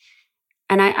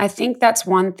 and I think that's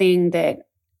one thing that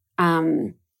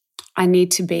I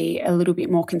need to be a little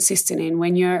bit more consistent in.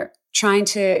 When you're trying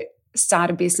to start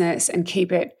a business and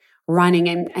keep it running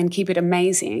and keep it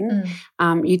amazing,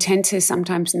 you tend to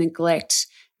sometimes neglect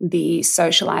the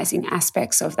socializing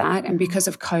aspects of that. And because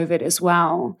of COVID as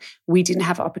well, we didn't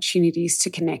have opportunities to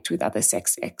connect with other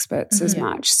sex experts as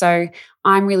much. So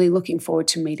I'm really looking forward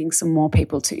to meeting some more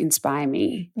people to inspire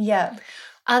me. Yeah.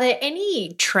 Are there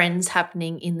any trends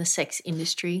happening in the sex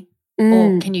industry?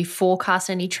 Or can you forecast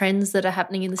any trends that are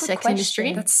happening in the sex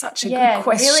industry? That's such a good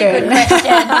question. Really good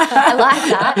question. I like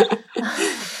that.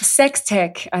 Sex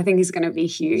tech, I think, is going to be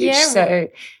huge. Yeah. So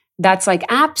that's like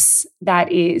apps,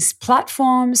 that is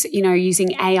platforms,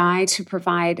 using AI to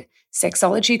provide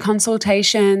sexology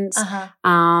consultations.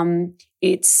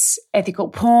 It's ethical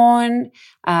porn,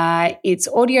 it's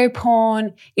audio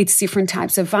porn, it's different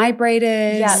types of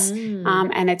vibrators.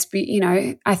 And it's,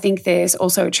 I think there's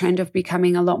also a trend of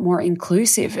becoming a lot more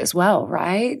inclusive as well,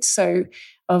 right? So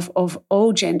of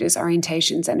all genders,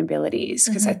 orientations and abilities.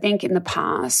 Because I think in the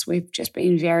past we've just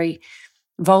been very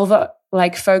vulva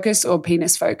focused or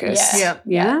penis focused.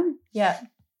 Yeah.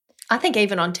 I think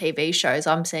even on TV shows,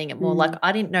 I'm seeing it more. Like,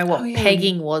 I didn't know what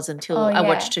pegging was until I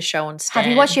watched a show on Stan. Have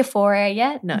you watched Euphoria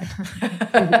yet? No.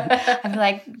 I feel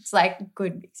like it's like a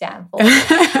good example.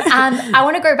 I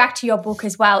want to go back to your book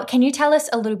as well. Can you tell us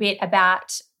a little bit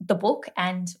about the book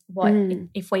and what,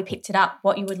 if we picked it up,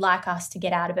 what you would like us to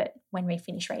get out of it when we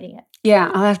finish reading it?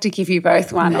 Yeah, I'll have to give you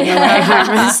both one on the way home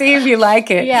and see if you like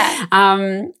it. Yeah.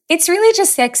 It's really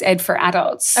just sex ed for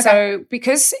adults. Okay. So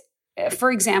because,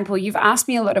 for example, you've asked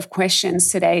me a lot of questions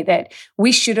today that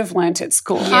we should have learnt at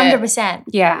school. 100%.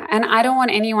 Yeah, and I don't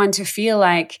want anyone to feel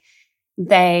like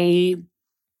they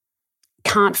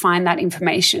can't find that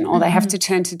information, or they have to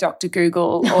turn to Dr.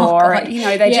 Google, or,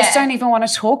 they just don't even want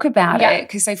to talk about it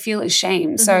because they feel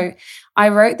ashamed. So I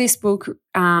wrote this book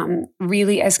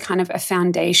really as kind of a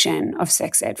foundation of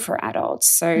sex ed for adults.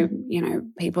 So,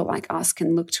 people like us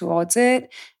can look towards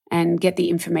it and get the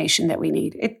information that we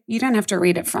need. You don't have to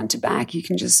read it front to back. You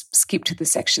can just skip to the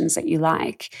sections that you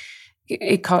like.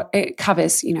 It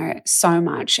covers, so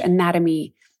much: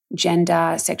 anatomy,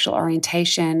 gender, sexual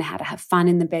orientation, how to have fun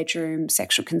in the bedroom,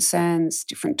 sexual concerns,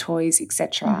 different toys,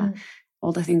 etc.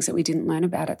 All the things that we didn't learn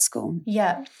about at school.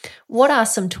 Yeah. What are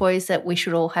some toys that we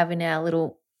should all have in our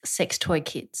little sex toy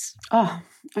kits? Oh,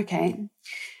 okay.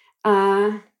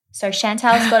 So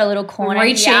Chantal's got a little corner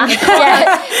Reaching. here.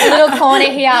 A little corner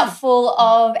here full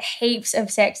of heaps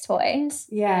of sex toys.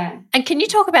 Yeah. And can you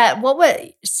talk about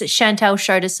Chantal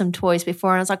showed us some toys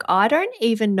before, and I was like, I don't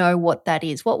even know what that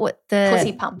is. What the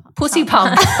Pussy pump. Pussy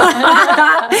pump.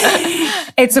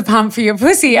 It's a pump for your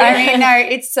pussy. I mean, no,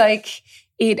 it's like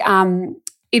it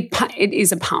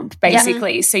is a pump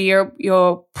basically. So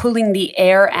you're pulling the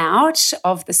air out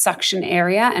of the suction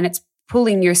area, and it's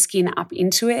pulling your skin up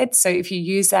into it. So if you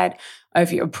use that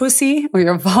over your pussy or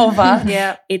your vulva,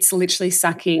 it's literally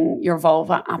sucking your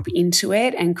vulva up into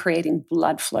it and creating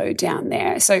blood flow down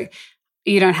there. So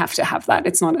you don't have to have that.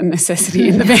 It's not a necessity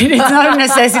in the bed. It's not a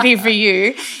necessity for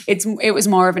you. It was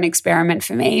more of an experiment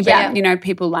for me. But,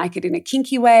 people like it in a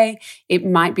kinky way. It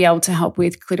might be able to help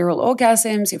with clitoral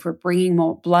orgasms. If we're bringing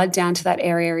more blood down to that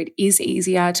area, it is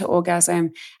easier to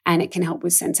orgasm, and it can help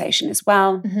with sensation as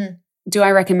well. Do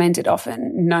I recommend it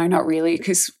often? No, not really,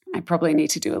 because I probably need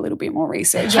to do a little bit more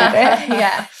research with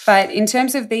it. But in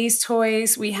terms of these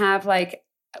toys, we have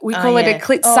we call it a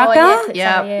clit sucker.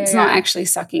 It's not actually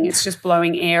sucking. It's just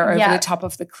blowing air over the top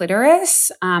of the clitoris.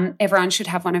 Everyone should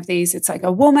have one of these. It's like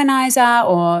a womanizer,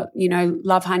 or,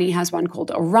 Love Honey has one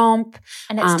called a romp.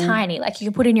 And it's tiny. Like you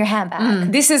can put in your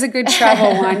handbag. This is a good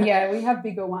travel one. Yeah, we have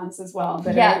bigger ones as well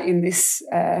that are in this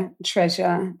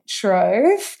treasure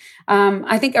trove.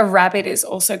 I think a rabbit is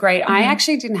also great. I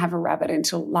actually didn't have a rabbit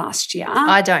until last year.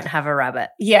 I don't have a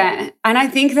rabbit. Yeah. And I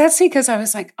think that's because I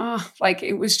was like,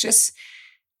 it was just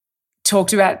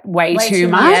talked about way too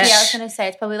much. Yeah, I was going to say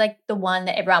it's probably like the one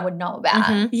that everyone would know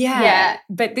about. Yeah.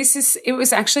 But it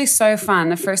was actually so fun.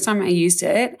 The first time I used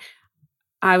it,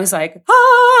 I was like, where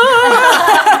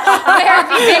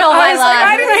have you been all my life?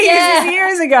 I didn't use this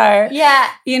years ago. Yeah.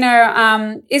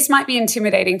 This might be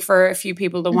intimidating for a few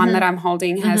people. The one that I'm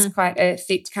holding has quite a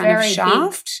thick kind of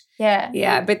shaft. Big. Yeah.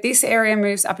 Yeah, but this area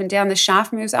moves up and down. The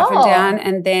shaft moves up and down,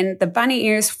 and then the bunny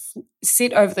ears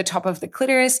sit over the top of the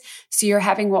clitoris. So you're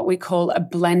having what we call a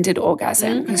blended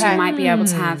orgasm, because you might be able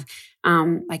to have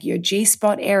your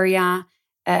G-spot area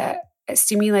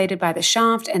stimulated by the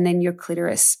shaft, and then your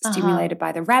clitoris stimulated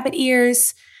by the rabbit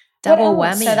ears. Double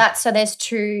whammy. So there's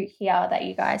two here that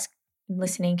you guys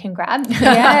listening can grab.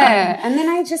 Yeah. And then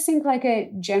I just think like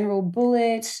a general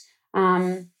bullet,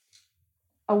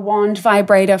 a wand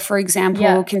vibrator, for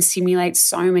example, can stimulate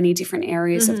so many different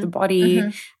areas of the body.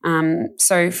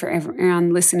 So for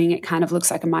everyone listening, it kind of looks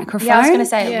like a microphone. Yeah, I was going to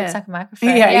say it looks like a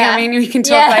microphone. Yeah. I mean, we can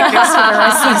talk like this for the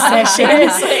rest of the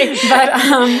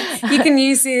session. But you can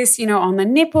use this, on the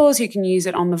nipples. You can use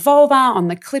it on the vulva, on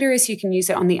the clitoris. You can use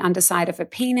it on the underside of a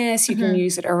penis. You can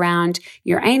use it around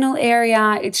your anal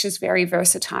area. It's just very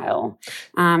versatile.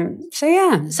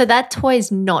 So that toy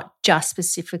is not just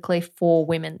specifically for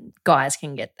women. Guys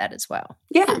can get that as well.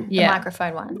 Yeah. The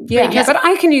microphone one. Yeah. But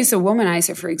I can use a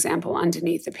womanizer, for example,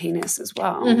 underneath the penis as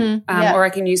well. Or I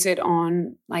can use it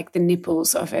on like the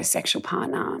nipples of a sexual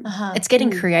partner. It's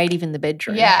getting creative in the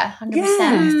bedroom. Yeah, 100%.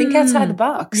 Yeah, think outside the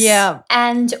box. Yeah.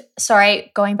 And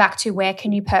sorry, going back to where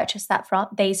can you purchase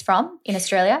these from in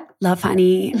Australia? Love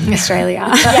Honey, Australia.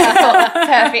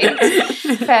 Perfect.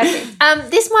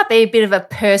 This might be a bit of a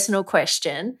personal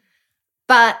question,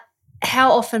 but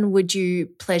how often would you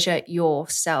pleasure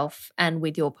yourself and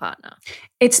with your partner?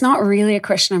 It's not really a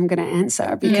question I'm going to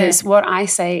answer, because what I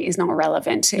say is not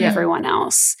relevant to everyone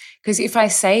else. Because if I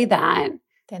say that,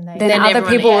 then other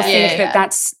people will think that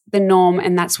that's the norm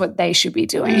and that's what they should be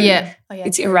doing. Yeah.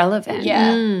 It's irrelevant.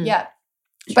 Yeah.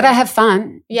 But I have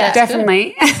fun. Yeah,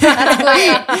 definitely. But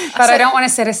I don't want to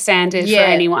set a standard for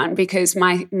anyone, because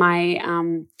my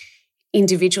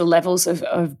individual levels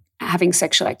of having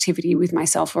sexual activity with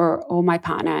myself or my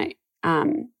partner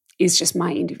is just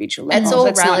my individual level. It's all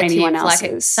That's relative. not anyone else's.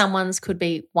 Like someone's could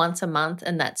be once a month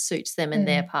and that suits them and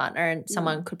their partner, and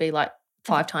someone could be like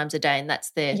 5 times a day and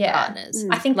that's their partners.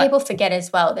 I think people forget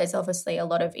as well, there's obviously a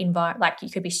lot of like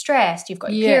you could be stressed, you've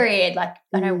got your period. Like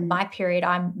I know my period,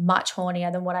 I'm much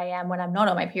hornier than what I am when I'm not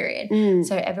on my period.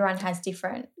 So everyone has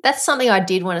different. That's something I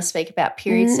did want to speak about,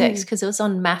 period sex, because it was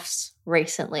on MAFS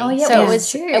recently. Oh, yeah, so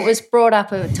it was brought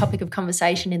up a topic of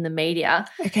conversation in the media.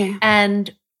 Okay.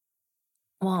 And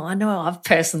well, I know I've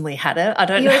personally had it. I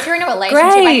don't know. If you're in a relationship,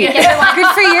 great. I think everyone,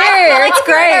 good for you. It's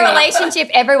great. In a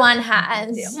relationship, everyone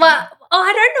has. Well,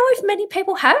 I don't know if many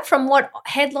people have from what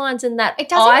headlines and that It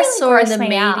doesn't I really saw in gross the me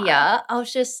media. out. I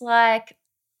was just like,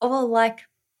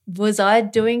 was I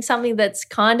doing something that's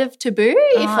kind of taboo?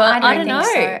 I don't know.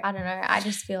 So. I don't know. I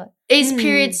just feel Is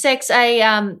period sex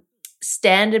a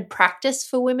standard practice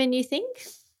for women, you think?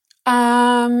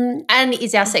 And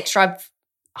is our sex drive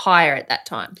higher at that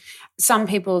time? Some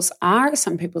people's are,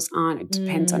 some people's aren't. It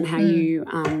depends on how you,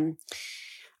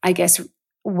 I guess,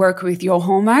 work with your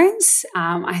hormones.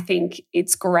 I think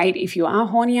it's great if you are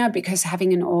hornier because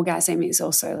having an orgasm is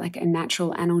also like a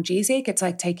natural analgesic. It's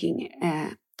like taking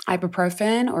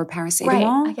ibuprofen or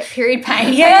paracetamol. Great. I get period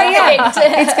pain. Yeah.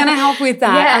 It's going to help with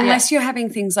that unless you're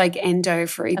having things like endo,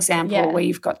 for example, where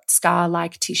you've got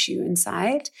scar-like tissue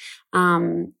inside.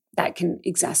 That can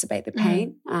exacerbate the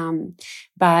pain.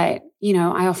 But, you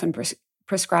know, I often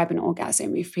prescribe an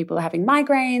orgasm if people are having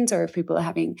migraines or if people are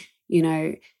having, you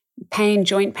know, pain,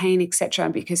 joint pain, etc.,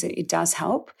 because it does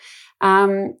help.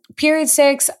 Period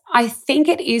sex, I think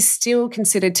it is still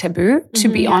considered taboo, to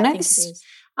be honest.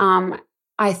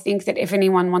 I think that if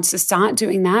anyone wants to start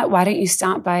doing that, why don't you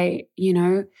start by, you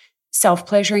know,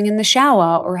 self-pleasuring in the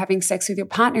shower or having sex with your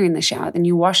partner in the shower? Then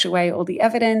you wash away all the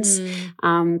evidence.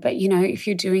 But, you know, if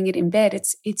you're doing it in bed,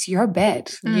 it's your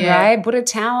bed, right? Put a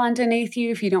towel underneath you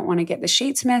if you don't want to get the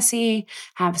sheets messy.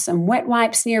 Have some wet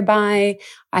wipes nearby.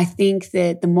 I think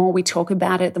that the more we talk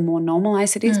about it, the more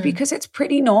normalized it is because it's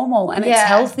pretty normal and it's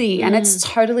healthy and it's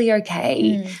totally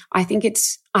okay. I think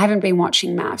I haven't been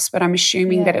watching MAFS, but I'm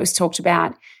assuming that it was talked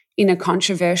about in a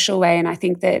controversial way. And I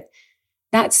think that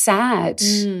that's sad.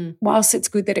 Whilst it's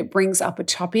good that it brings up a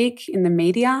topic in the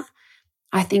media,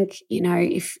 I think, you know,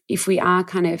 if we are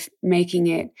kind of making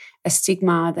it a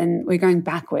stigma, then we're going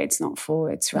backwards, not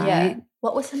forwards, right? Yeah.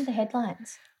 What were some of the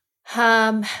headlines?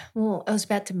 Well, it was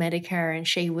about Domenica and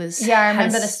she was... Yeah, I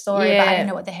remember the story, but I didn't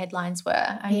know what the headlines were.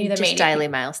 I knew the just media. Daily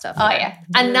Mail stuff. Oh, yeah.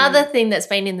 Another thing that's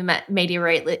been in the media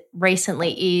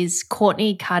recently is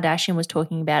Kourtney Kardashian was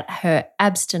talking about her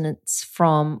abstinence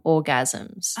from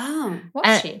orgasms. Oh,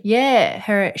 was she?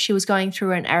 Yeah, she was going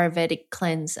through an Ayurvedic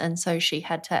cleanse and so she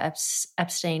had to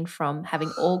abstain from having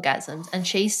orgasms, and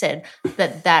she said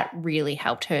that really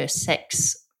helped her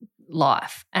sex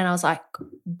life. And I was like,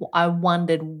 I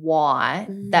wondered why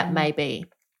that may be.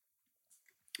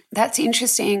 That's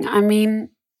interesting. I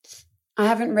mean, I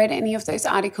haven't read any of those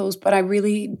articles, but I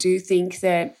really do think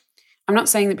that, I'm not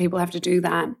saying that people have to do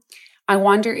that. I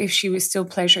wonder if she was still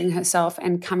pleasuring herself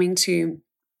and coming to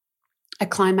a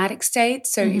climatic state.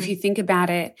 So if you think about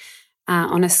it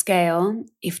on a scale,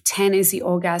 if 10 is the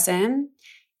orgasm,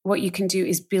 what you can do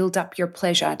is build up your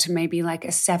pleasure to maybe like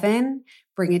a 7,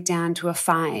 bring it down to a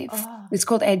 5. Oh. It's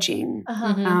called edging.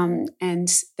 And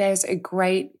there's a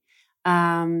great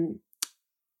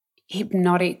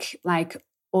hypnotic like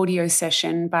audio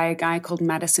session by a guy called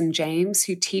Madison James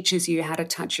who teaches you how to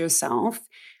touch yourself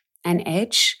and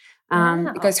edge.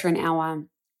 It goes for an hour.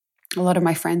 A lot of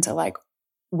my friends are like,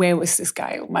 where was this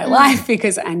guy all my life?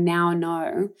 Because I now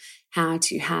know how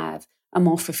to have a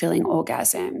more fulfilling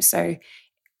orgasm. So,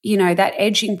 you know, that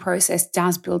edging process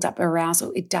does build up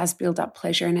arousal. It does build up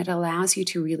pleasure, and it allows you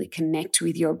to really connect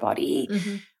with your body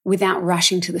without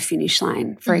rushing to the finish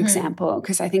line, for example.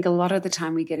 Because I think a lot of the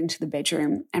time we get into the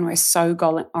bedroom and we're so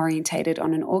goal-orientated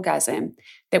on an orgasm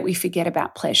that we forget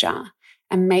about pleasure.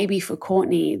 And maybe for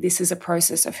Kourtney, this is a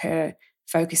process of her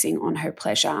focusing on her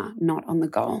pleasure, not on the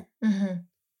goal.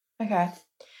 Okay.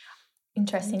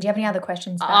 Interesting. Do you have any other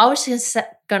questions? I was just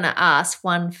going to ask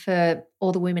one for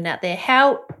all the women out there.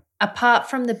 How, apart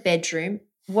from the bedroom,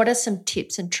 what are some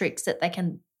tips and tricks that they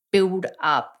can build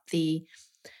up the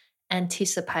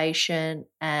anticipation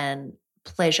and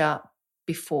pleasure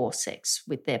before sex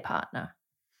with their partner?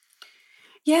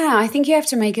 Yeah, I think you have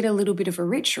to make it a little bit of a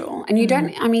ritual. And you don't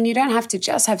have to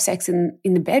just have sex in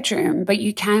the bedroom, but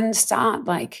you can start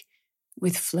like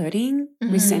with flirting,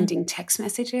 with sending text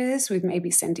messages, with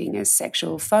maybe sending a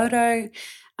sexual photo.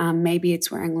 Maybe it's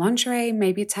wearing lingerie.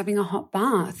 Maybe it's having a hot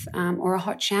bath or a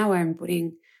hot shower and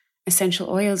putting essential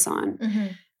oils on.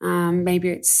 Maybe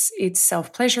it's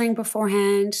self-pleasuring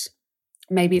beforehand.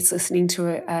 Maybe it's listening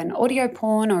to an audio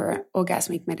porn or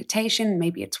orgasmic meditation.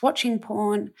 Maybe it's watching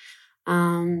porn.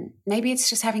 Maybe it's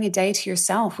just having a day to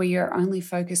yourself where you're only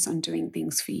focused on doing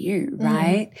things for you,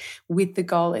 right? With the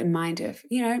goal in mind of,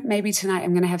 maybe tonight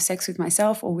I'm going to have sex with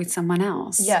myself or with someone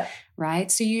else. Yeah.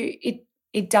 Right. So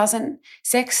it doesn't,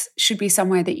 sex should be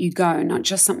somewhere that you go, not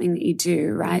just something that you do,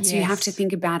 right? Yes. So you have to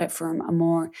think about it from a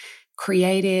more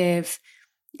creative,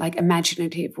 like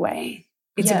imaginative way.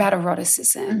 It's about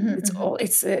eroticism.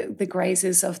 It's the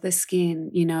grazes of the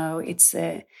skin, it's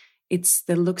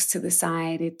the looks to the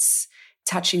side, it's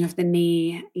touching of the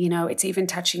knee, it's even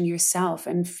touching yourself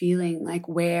and feeling like,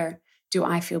 where do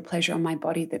I feel pleasure on my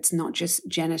body that's not just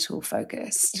genital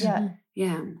focused? Yeah.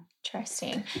 Yeah.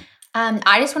 Interesting.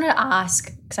 I just wanted to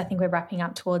ask, because I think we're wrapping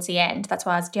up towards the end. That's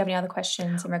why I asked, do you have any other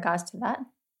questions in regards to that?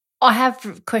 I have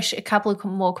a couple of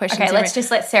more questions. Okay, let's just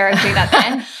let Sarah do that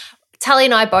then. Tally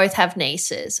and I both have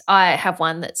nieces. I have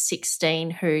one that's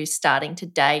 16 who's starting to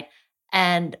date,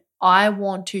 and I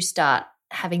want to start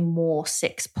having more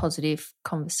sex positive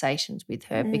conversations with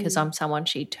her because I'm someone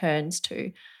she turns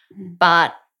to.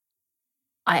 But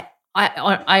I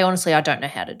honestly, I don't know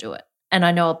how to do it. And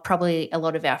I know probably a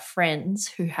lot of our friends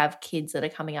who have kids that are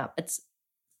coming up.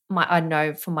 I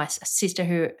know from my sister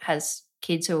who has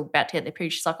kids who are about to get their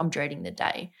period, she's like, I'm dreading the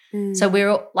day. So we're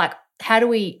all like, how do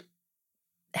we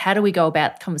go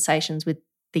about conversations with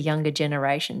the younger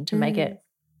generation to make it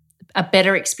a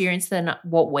better experience than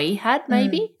what we had,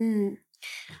 maybe?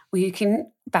 Well, you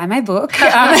can buy my book.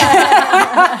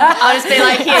 I'll just be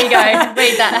like, here you go,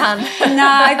 read that, hun. No,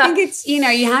 I think it's,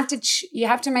 you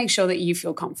have to make sure that you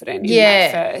feel confident in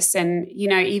that first. And,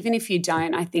 even if you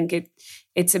don't, I think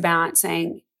it's about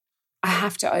saying, I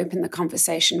have to open the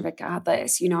conversation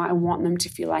regardless. I want them to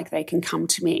feel like they can come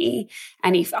to me.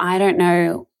 And if I don't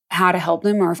know how to help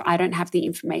them, or if I don't have the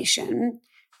information,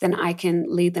 then I can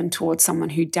lead them towards someone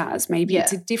who does. Maybe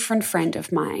it's a different friend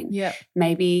of mine. Yeah.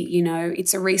 Maybe,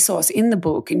 it's a resource in the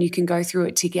book and you can go through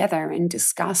it together and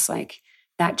discuss like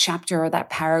that chapter or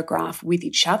that paragraph with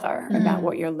each other about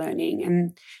what you're learning,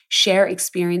 and share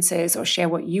experiences or share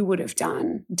what you would have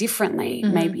done differently,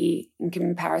 maybe in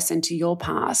comparison to your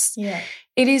past. Yeah.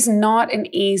 It is not an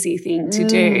easy thing to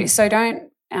do. So don't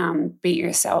beat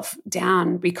yourself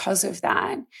down because of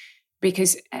that.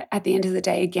 Because at the end of the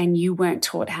day, again, you weren't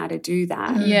taught how to do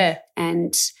that. Yeah.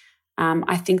 And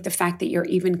I think the fact that you're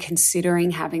even considering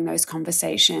having those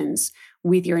conversations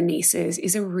with your nieces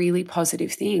is a really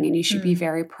positive thing, and you should be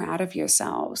very proud of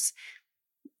yourselves.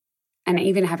 And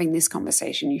even having this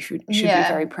conversation, you should be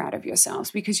very proud of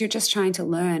yourselves, because you're just trying to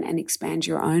learn and expand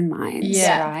your own minds,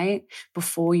 right?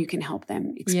 Before you can help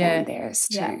them expand theirs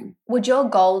too. Yeah. Would your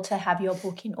goal to have your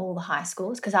book in all the high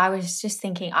schools? Because I was just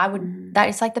thinking that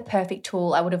is like the perfect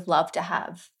tool I would have loved to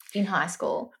have in high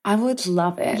school. I would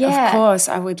love it. Yeah. Of course,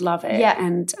 I would love it. Yeah.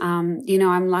 And,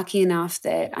 I'm lucky enough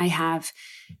that I have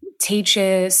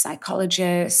teachers,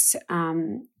 psychologists,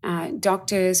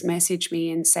 doctors message me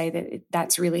and say that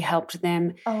that's really helped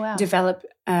them develop,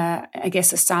 a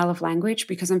style of language,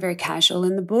 because I'm very casual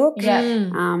in the book. Yeah.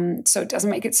 So it doesn't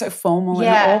make it so formal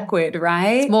and awkward,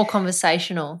 right? It's more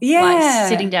conversational. Yeah. Like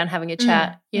sitting down having a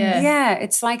chat. Yeah. Yeah.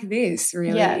 It's like this,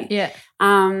 really. Yeah.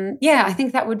 Yeah. I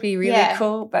think that would be really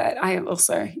cool. But I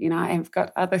also, I've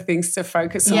got other things to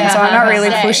focus on. So I'm not really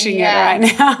pushing it right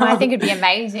now. I think it'd be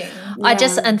amazing.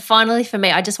 And finally for me,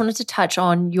 I just wanted to touch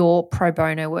on your pro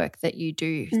bono work that you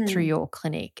do through your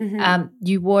clinic.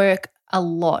 You work a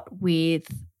lot with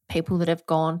people that have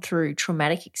gone through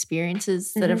traumatic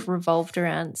experiences that have revolved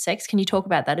around sex. Can you talk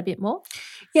about that a bit more?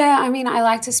 Yeah, I mean, I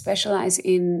like to specialize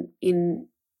in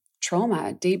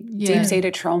trauma,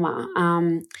 deep-seated trauma.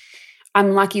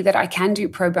 I'm lucky that I can do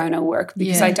pro bono work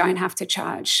because I don't have to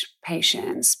charge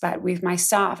patients, but with my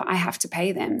staff, I have to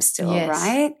pay them still,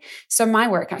 right? So my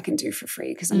work I can do for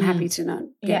free because I'm happy to not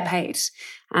get paid.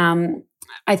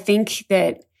 I think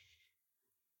that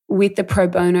with the pro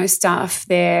bono stuff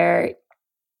there,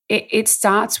 it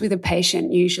starts with a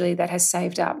patient usually that has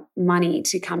saved up money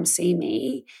to come see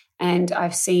me. And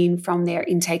I've seen from their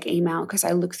intake email, because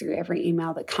I look through every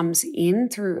email that comes in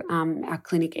through our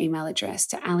clinic email address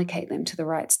to allocate them to the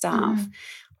right staff.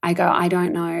 I go, I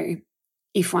don't know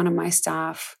if one of my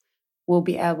staff will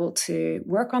be able to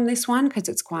work on this one because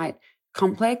it's quite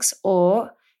complex,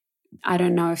 or I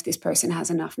don't know if this person has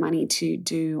enough money to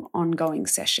do ongoing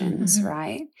sessions,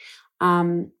 right?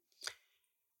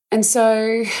 And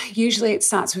so usually it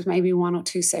starts with maybe 1 or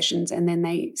 2 sessions and then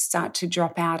they start to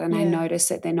drop out and I notice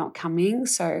that they're not coming.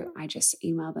 So I just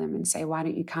email them and say, why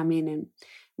don't you come in and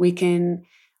we can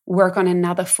work on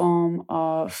another form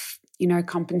of,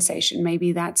 compensation.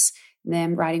 Maybe that's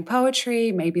them writing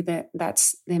poetry. Maybe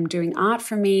that's them doing art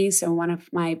for me. So one of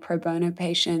my pro bono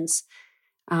patients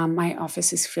my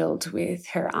office is filled with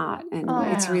her art, and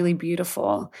it's really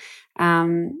beautiful.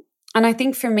 And I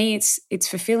think for me, it's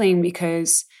fulfilling,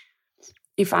 because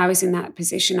if I was in that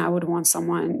position, I would want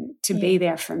someone to be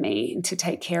there for me and to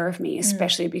take care of me,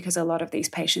 especially because a lot of these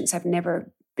patients have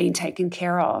never been taken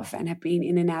care of and have been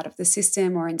in and out of the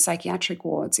system or in psychiatric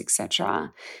wards,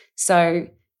 etc. So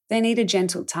they need a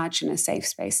gentle touch and a safe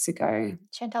space to go.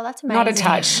 Chantal, that's amazing. Not a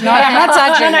touch. I'm not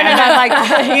touching them. But like,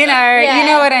 you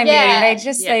know what I mean. They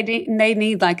just they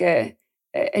need like a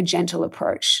gentle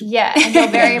approach. Yeah, and you're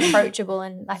very approachable,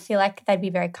 and I feel like they'd be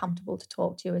very comfortable to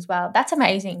talk to you as well. That's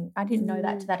amazing. I didn't know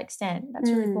that to that extent. That's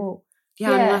really cool.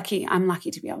 Yeah, I'm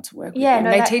lucky to be able to work with them.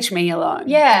 They teach me a lot.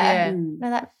 Yeah. No,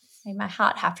 that made my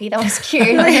heart happy. That was cute.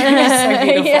 So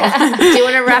beautiful. Yeah. Do you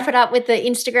want to wrap it up with the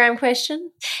Instagram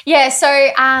question? Yeah,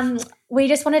 so we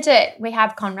just wanted to, we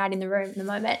have Conrad in the room at the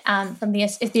moment from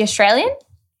the Australian.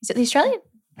 Is it the Australian?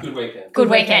 Good weekend.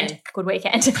 Good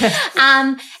weekend.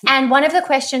 And one of the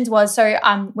questions was, so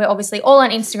we're obviously all on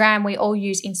Instagram. We all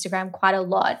use Instagram quite a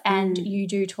lot, and you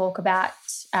do talk about,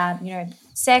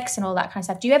 sex and all that kind of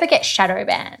stuff. Do you ever get shadow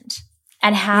banned?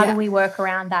 And how do we work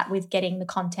around that with getting the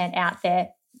content out there?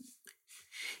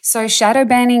 So shadow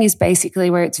banning is basically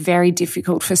where it's very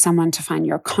difficult for someone to find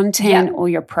your content or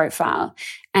your profile.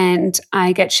 And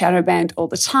I get shadow banned all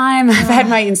the time. I've had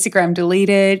my Instagram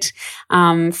deleted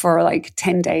for like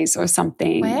 10 days or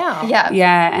something. Wow. Yeah.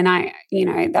 Yeah. And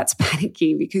that's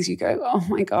panicky, because you go, oh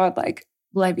my God, like,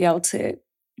 will I be able to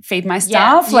feed my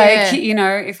staff?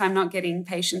 If I'm not getting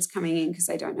patients coming in because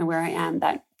they don't know where I am,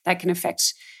 that can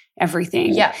affect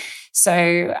everything. Yeah.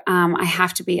 So I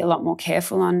have to be a lot more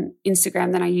careful on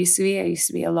Instagram than I used to be. I used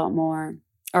to be a lot more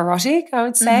erotic, I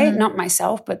would say. Not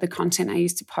myself, but the content I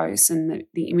used to post and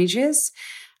the images.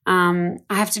 I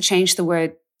have to change the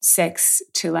word sex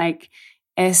to like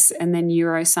S and then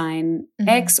euro sign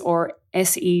X or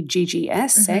SEGGS,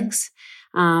 sex,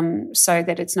 so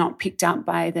that it's not picked up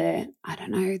by the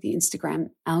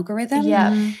Instagram algorithm.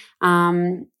 Yeah.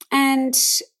 And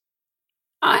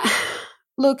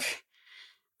look,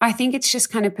 I think it's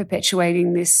just kind of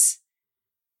perpetuating this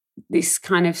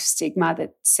kind of stigma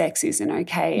that sex isn't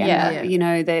okay,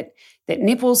 and that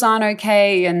nipples aren't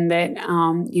okay, and that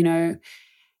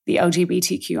the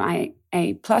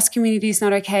LGBTQIA plus community is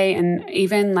not okay. And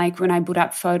even like when I put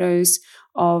up photos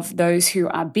of those who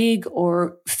are big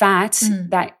or fat,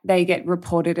 that they get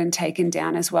reported and taken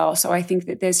down as well. So I think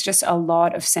that there's just a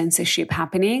lot of censorship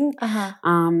happening,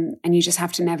 and you just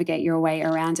have to navigate your way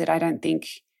around it. I don't think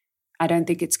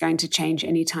it's going to change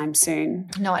anytime soon.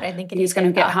 No, I don't think it's going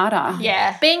to get harder.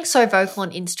 Yeah. Being so vocal on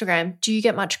Instagram, do you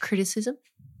get much criticism?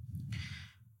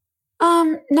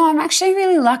 No, I'm actually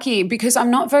really lucky because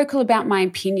I'm not vocal about my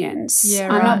opinions.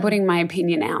 Yeah, I'm not putting my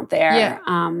opinion out there. Yeah.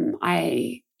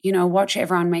 I watch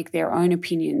everyone make their own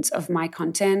opinions of my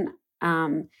content.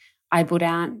 I put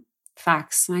out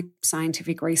facts like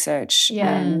scientific research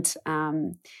and,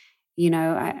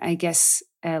 I guess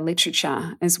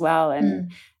literature as well.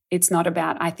 And it's not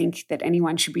about, I think that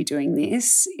anyone should be doing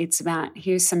this. It's about,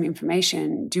 here's some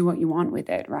information, do what you want with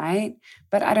it, right?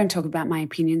 But I don't talk about my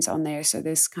opinions on there, so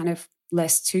there's kind of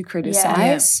less to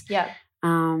criticize. Yeah.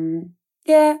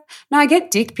 Yeah. No, I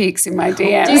get dick pics in my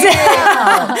DMs.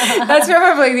 That's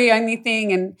probably the only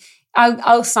thing. And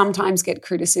I'll sometimes get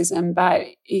criticism, but,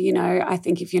 I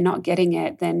think if you're not getting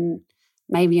it, then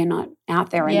maybe you're not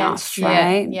out there enough,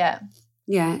 right? Yeah.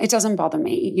 Yeah, it doesn't bother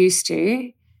me. It used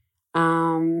to.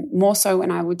 More so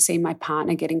when I would see my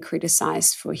partner getting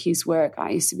criticized for his work. I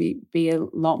used to be a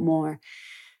lot more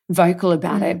vocal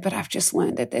about it, but I've just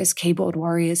learned that there's keyboard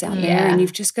warriors out there, and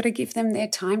you've just got to give them their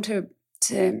time to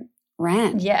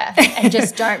rant. Yeah, and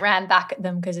just don't rant back at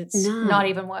them because it's not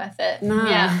even worth it. No,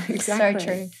 yeah, exactly. So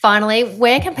true. Finally,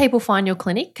 where can people find your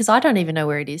clinic? Because I don't even know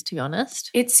where it is, to be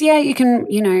honest. It's, you can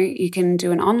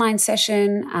do an online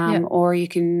session or you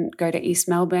can go to East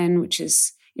Melbourne, which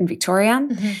is in Victoria,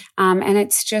 and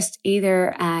it's just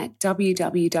either at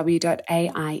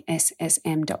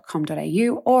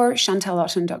www.aissm.com.au or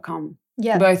chantalotton.com.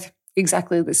 Yeah. Both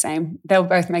exactly the same. They'll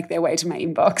both make their way to my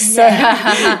inbox. So,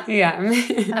 yeah.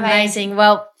 Amazing.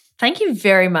 Well, thank you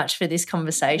very much for this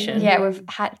conversation. Yeah, we've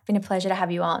been a pleasure to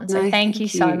have you on. So thank you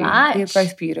so much. You're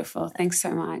both beautiful. Thanks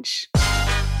so much.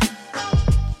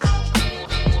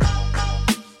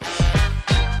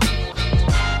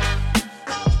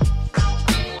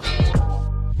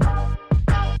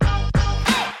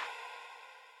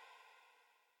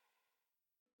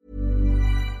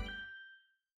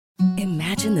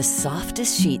 Imagine the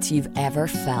softest sheets you've ever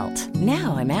felt.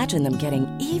 Now imagine them getting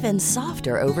even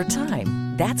softer over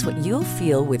time. That's what you'll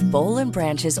feel with Boll &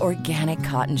 Branch's organic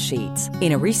cotton sheets.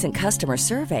 In a recent customer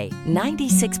survey,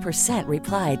 96%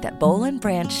 replied that Boll &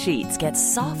 Branch sheets get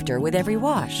softer with every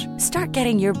wash. Start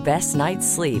getting your best night's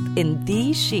sleep in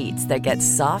these sheets that get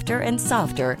softer and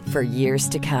softer for years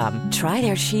to come. Try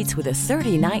their sheets with a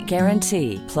 30-night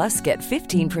guarantee. Plus, get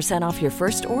 15% off your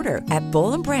first order at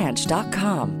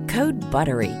bollandbranch.com. Code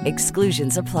BUTTERY.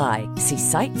 Exclusions apply. See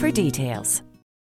site for details.